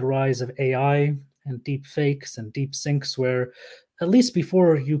also have the rise of AI and deep fakes and deep sinks, where at least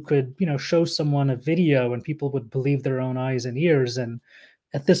before you could, show someone a video and people would believe their own eyes and ears. And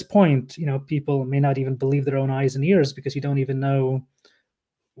at this point, people may not even believe their own eyes and ears because you don't even know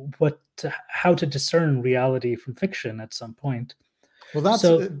how to discern reality from fiction at some point. Well, that's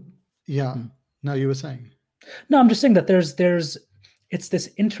yeah. No, you were saying. No, I'm just saying that it's this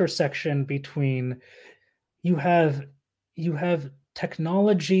intersection between you have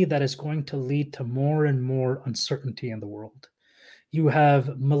technology that is going to lead to more and more uncertainty in the world. You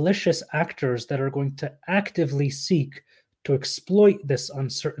have malicious actors that are going to actively seek to exploit this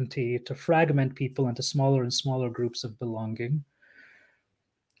uncertainty to fragment people into smaller and smaller groups of belonging.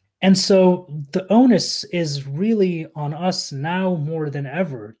 And so the onus is really on us now more than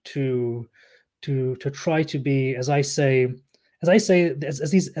ever to try to be, as our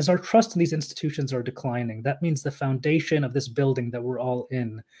trust in these institutions are declining, that means the foundation of this building that we're all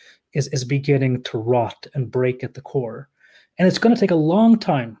in is beginning to rot and break at the core. And it's going to take a long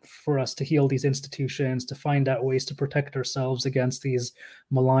time for us to heal these institutions, to find out ways to protect ourselves against these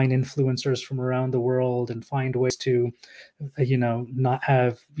malign influencers from around the world, and find ways to, not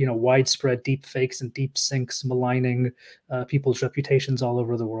have, widespread deep fakes and deep sinks maligning people's reputations all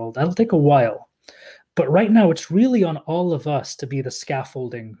over the world. That'll take a while. But right now, it's really on all of us to be the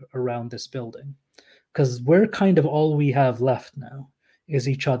scaffolding around this building, because we're kind of all we have left now is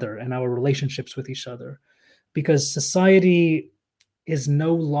each other and our relationships with each other. Because society can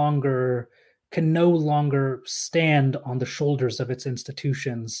no longer stand on the shoulders of its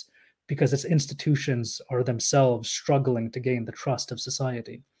institutions, because its institutions are themselves struggling to gain the trust of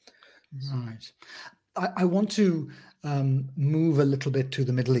society. Right. I want to move a little bit to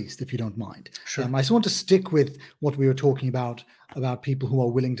the Middle East, if you don't mind. Sure. I just want to stick with what we were talking about people who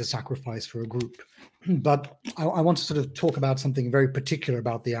are willing to sacrifice for a group. But I want to sort of talk about something very particular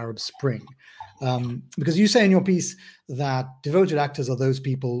about the Arab Spring. Because you say in your piece that devoted actors are those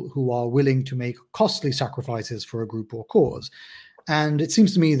people who are willing to make costly sacrifices for a group or cause. And it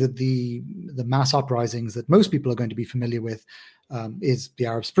seems to me that the mass uprisings that most people are going to be familiar with is the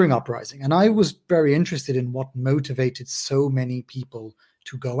Arab Spring uprising. And I was very interested in what motivated so many people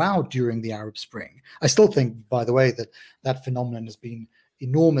to go out during the Arab Spring. I still think, by the way, that phenomenon has been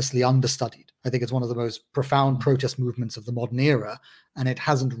enormously understudied. I think it's one of the most profound protest movements of the modern era, and it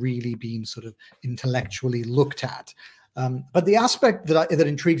hasn't really been sort of intellectually looked at. But the aspect that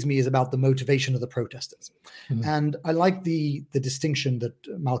intrigues me is about the motivation of the protesters. Mm-hmm. And I like the distinction that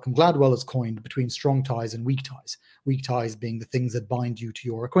Malcolm Gladwell has coined between strong ties and weak ties. Weak ties being the things that bind you to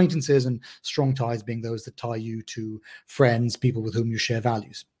your acquaintances, and strong ties being those that tie you to friends, people with whom you share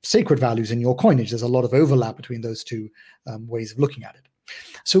values, sacred values in your coinage. There's a lot of overlap between those two ways of looking at it.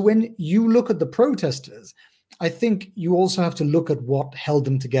 So when you look at the protesters, I think you also have to look at what held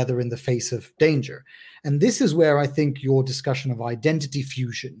them together in the face of danger. And this is where I think your discussion of identity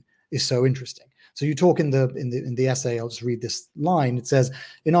fusion is so interesting. So you talk in the essay, I'll just read this line. It says,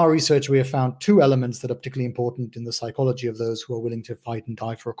 in our research, we have found two elements that are particularly important in the psychology of those who are willing to fight and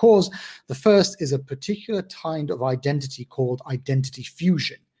die for a cause. The first is a particular kind of identity called identity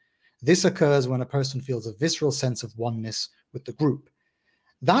fusion. This occurs when a person feels a visceral sense of oneness with the group.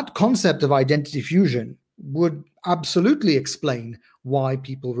 That concept of identity fusion would absolutely explain why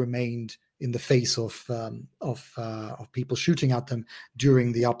people remained in the face of people shooting at them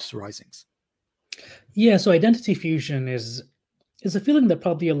during the uprisings. Yeah, so identity fusion is a feeling that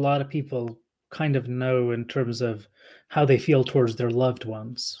probably a lot of people kind of know in terms of how they feel towards their loved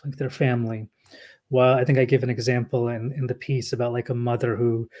ones, like their family. Well, I think I give an example in the piece about like a mother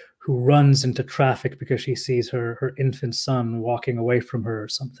who runs into traffic because she sees her infant son walking away from her or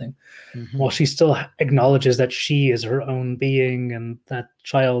something. Mm-hmm. While she still acknowledges that she is her own being and that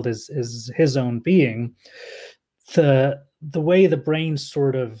child is his own being, the way the brain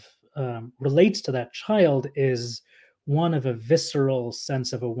sort of relates to that child is one of a visceral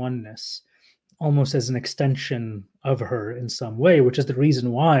sense of a oneness, almost as an extension of her in some way, which is the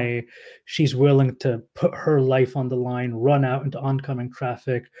reason why she's willing to put her life on the line, run out into oncoming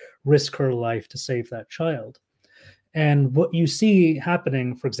traffic, risk her life to save that child. And what you see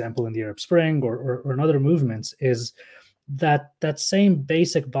happening, for example, in the Arab Spring or in other movements, is that same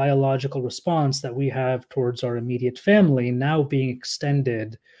basic biological response that we have towards our immediate family now being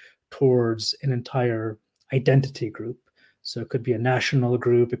extended towards an entire identity group. So it could be a national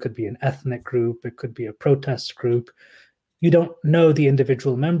group, it could be an ethnic group, it could be a protest group. You don't know the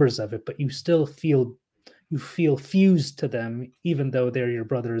individual members of it, but you still feel fused to them, even though they're your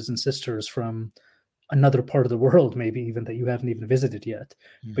brothers and sisters from another part of the world, maybe even that you haven't even visited yet.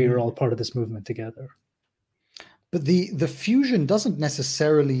 Mm-hmm. But you're all part of this movement together. But the fusion doesn't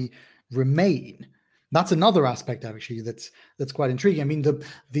necessarily remain. That's another aspect, actually, that's quite intriguing. I mean,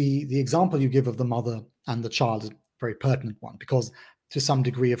 the example you give of the mother and the child is very pertinent one, because to some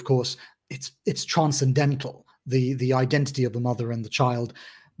degree, of course, it's transcendental. The identity of the mother and the child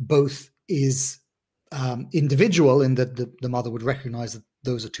both is individual in that the mother would recognize that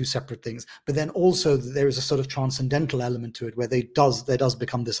those are two separate things, but then also there is a sort of transcendental element to it where there does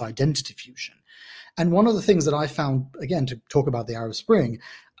become this identity fusion. And one of the things that I found, again, to talk about the Arab Spring,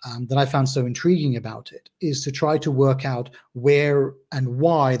 that I found so intriguing about it is to try to work out where and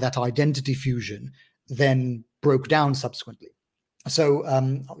why that identity fusion then broke down subsequently. So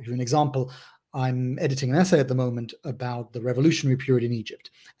I'll give you an example. I'm editing an essay at the moment about the revolutionary period in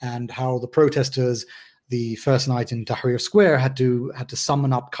Egypt and how the protesters, the first night in Tahrir Square, had to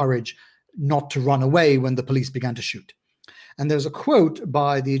summon up courage not to run away when the police began to shoot. And there's a quote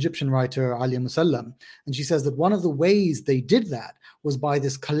by the Egyptian writer Alia Musallam, and she says that one of the ways they did that was by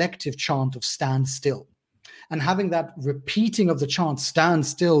this collective chant of "stand still." And having that repeating of the chant, stand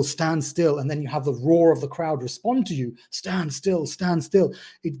still, and then you have the roar of the crowd respond to you, stand still,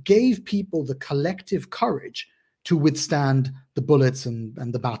 it gave people the collective courage to withstand the bullets and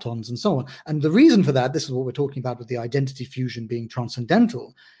the batons and so on. And the reason for that, this is what we're talking about with the identity fusion being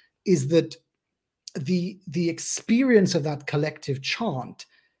transcendental, is that the experience of that collective chant,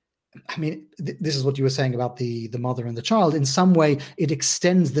 I mean, this is what you were saying about the mother and the child. In some way, it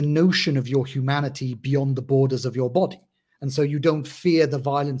extends the notion of your humanity beyond the borders of your body. And so you don't fear the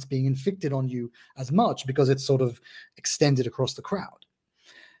violence being inflicted on you as much because it's sort of extended across the crowd.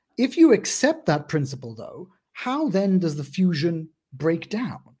 If you accept that principle, though, how then does the fusion break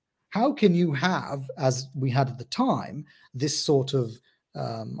down? How can you have, as we had at the time, this sort of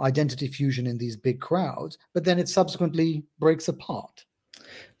identity fusion in these big crowds, but then it subsequently breaks apart?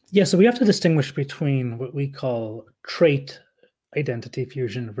 Yeah, so we have to distinguish between what we call trait identity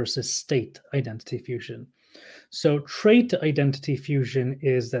fusion versus state identity fusion. So trait identity fusion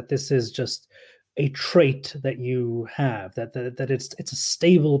is that this is just a trait that you have, that it's a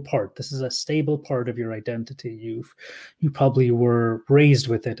stable part. This is a stable part of your identity. You probably were raised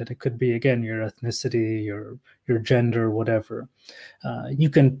with it, and it could be, again, your ethnicity, your gender, whatever. You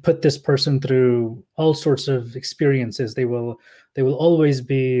can put this person through all sorts of experiences. They will always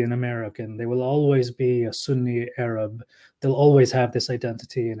be an American. They will always be a Sunni Arab. They'll always have this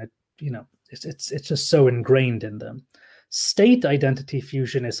identity, and it's just so ingrained in them. State identity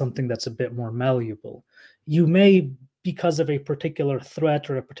fusion is something that's a bit more malleable. You may, because of a particular threat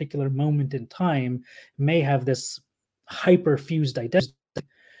or a particular moment in time, may have this hyper-fused identity,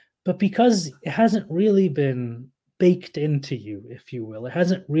 but because it hasn't really been baked into you, if you will, it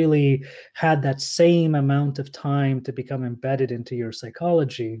hasn't really had that same amount of time to become embedded into your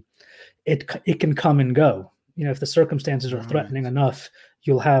psychology, it can come and go. If the circumstances are threatening enough,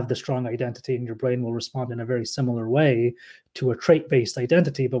 you'll have the strong identity and your brain will respond in a very similar way to a trait-based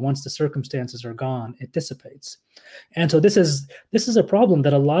identity. But once the circumstances are gone, it dissipates. And so this is a problem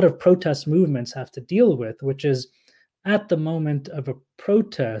that a lot of protest movements have to deal with, which is at the moment of a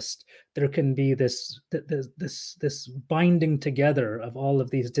protest, there can be this binding together of all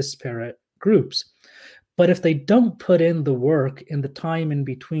of these disparate groups. But if they don't put in the work in the time in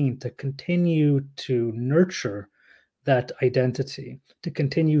between to continue to nurture that identity, to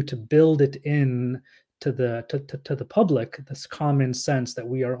continue to build it in to the public, this common sense that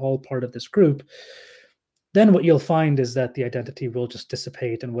we are all part of this group, then what you'll find is that the identity will just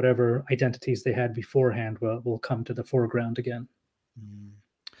dissipate, and whatever identities they had beforehand will come to the foreground again.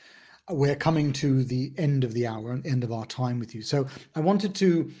 We're coming to the end of the hour and end of our time with you. So I wanted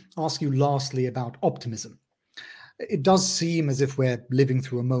to ask you lastly about optimism. It does seem as if we're living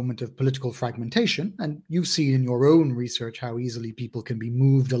through a moment of political fragmentation, and you've seen in your own research how easily people can be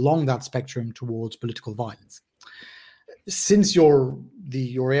moved along that spectrum towards political violence. Since your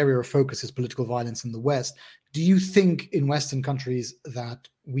area of focus is political violence in the West, do you think in Western countries that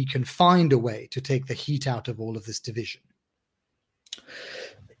we can find a way to take the heat out of all of this division?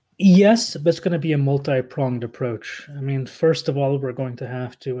 Yes, but it's going to be a multi-pronged approach. I mean, first of all, we're going to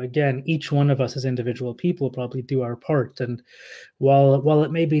have to, again, each one of us as individual people probably do our part. And while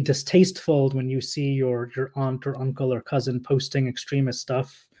it may be distasteful when you see your aunt or uncle or cousin posting extremist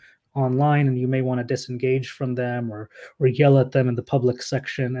stuff online, and you may want to disengage from them or yell at them in the public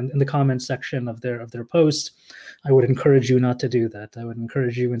section and in the comment section of their post, I would encourage you not to do that. I would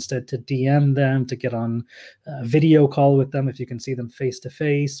encourage you instead to DM them, to get on a video call with them if you can see them face to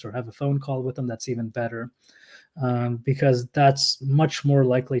face, or have a phone call with them. That's even better. Because that's much more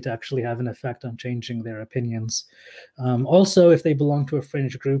likely to actually have an effect on changing their opinions. Also, if they belong to a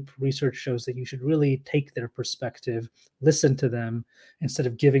fringe group, research shows that you should really take their perspective, listen to them, instead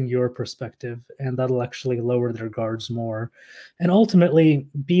of giving your perspective, and that'll actually lower their guards more, and ultimately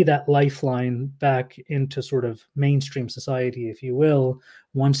be that lifeline back into sort of mainstream society, if you will,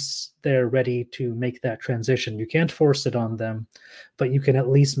 once they're ready to make that transition. You can't force it on them, but you can at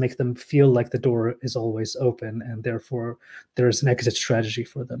least make them feel like the door is always open, and therefore there is an exit strategy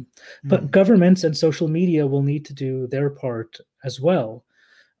for them. But governments and social media will need to do their part as well.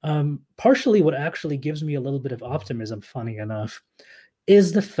 Partially what actually gives me a little bit of optimism, funny enough,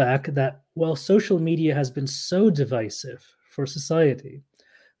 is the fact that while social media has been so divisive for society,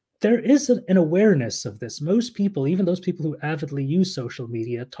 there is an awareness of this. Most people, even those people who avidly use social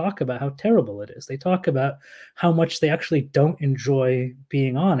media, talk about how terrible it is. They talk about how much they actually don't enjoy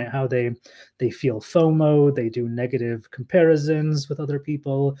being on it, how they feel FOMO, they do negative comparisons with other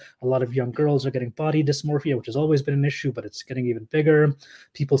people. A lot of young girls are getting body dysmorphia, which has always been an issue, but it's getting even bigger.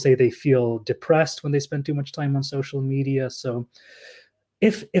 People say they feel depressed when they spend too much time on social media. So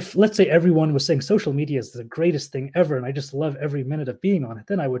if let's say everyone was saying social media is the greatest thing ever and I just love every minute of being on it,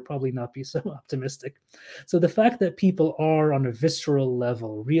 then I would probably not be so optimistic. So the fact that people are on a visceral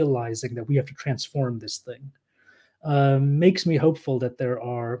level realizing that we have to transform this thing makes me hopeful that there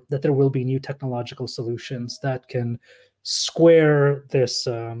will be new technological solutions that can square this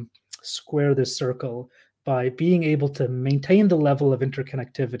circle by being able to maintain the level of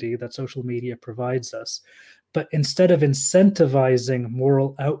interconnectivity that social media provides us. But instead of incentivizing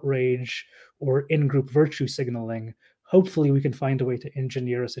moral outrage or in-group virtue signaling, hopefully we can find a way to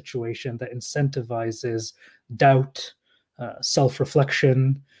engineer a situation that incentivizes doubt,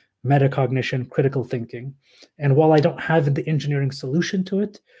 self-reflection, metacognition, critical thinking. And while I don't have the engineering solution to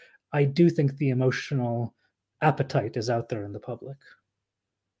it, I do think the emotional appetite is out there in the public.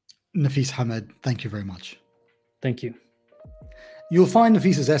 Nafis Hamed, thank you very much. Thank you. You'll find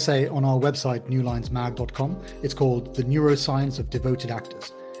Nafis's essay on our website, newlinesmag.com. It's called The Neuroscience of Devoted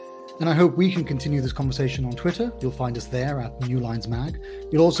Actors. And I hope we can continue this conversation on Twitter. You'll find us there at newlinesmag.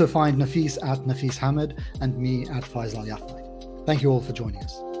 You'll also find Nafis at Nafis Hamed and me at Faisal Yafai. Thank you all for joining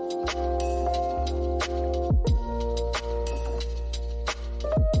us.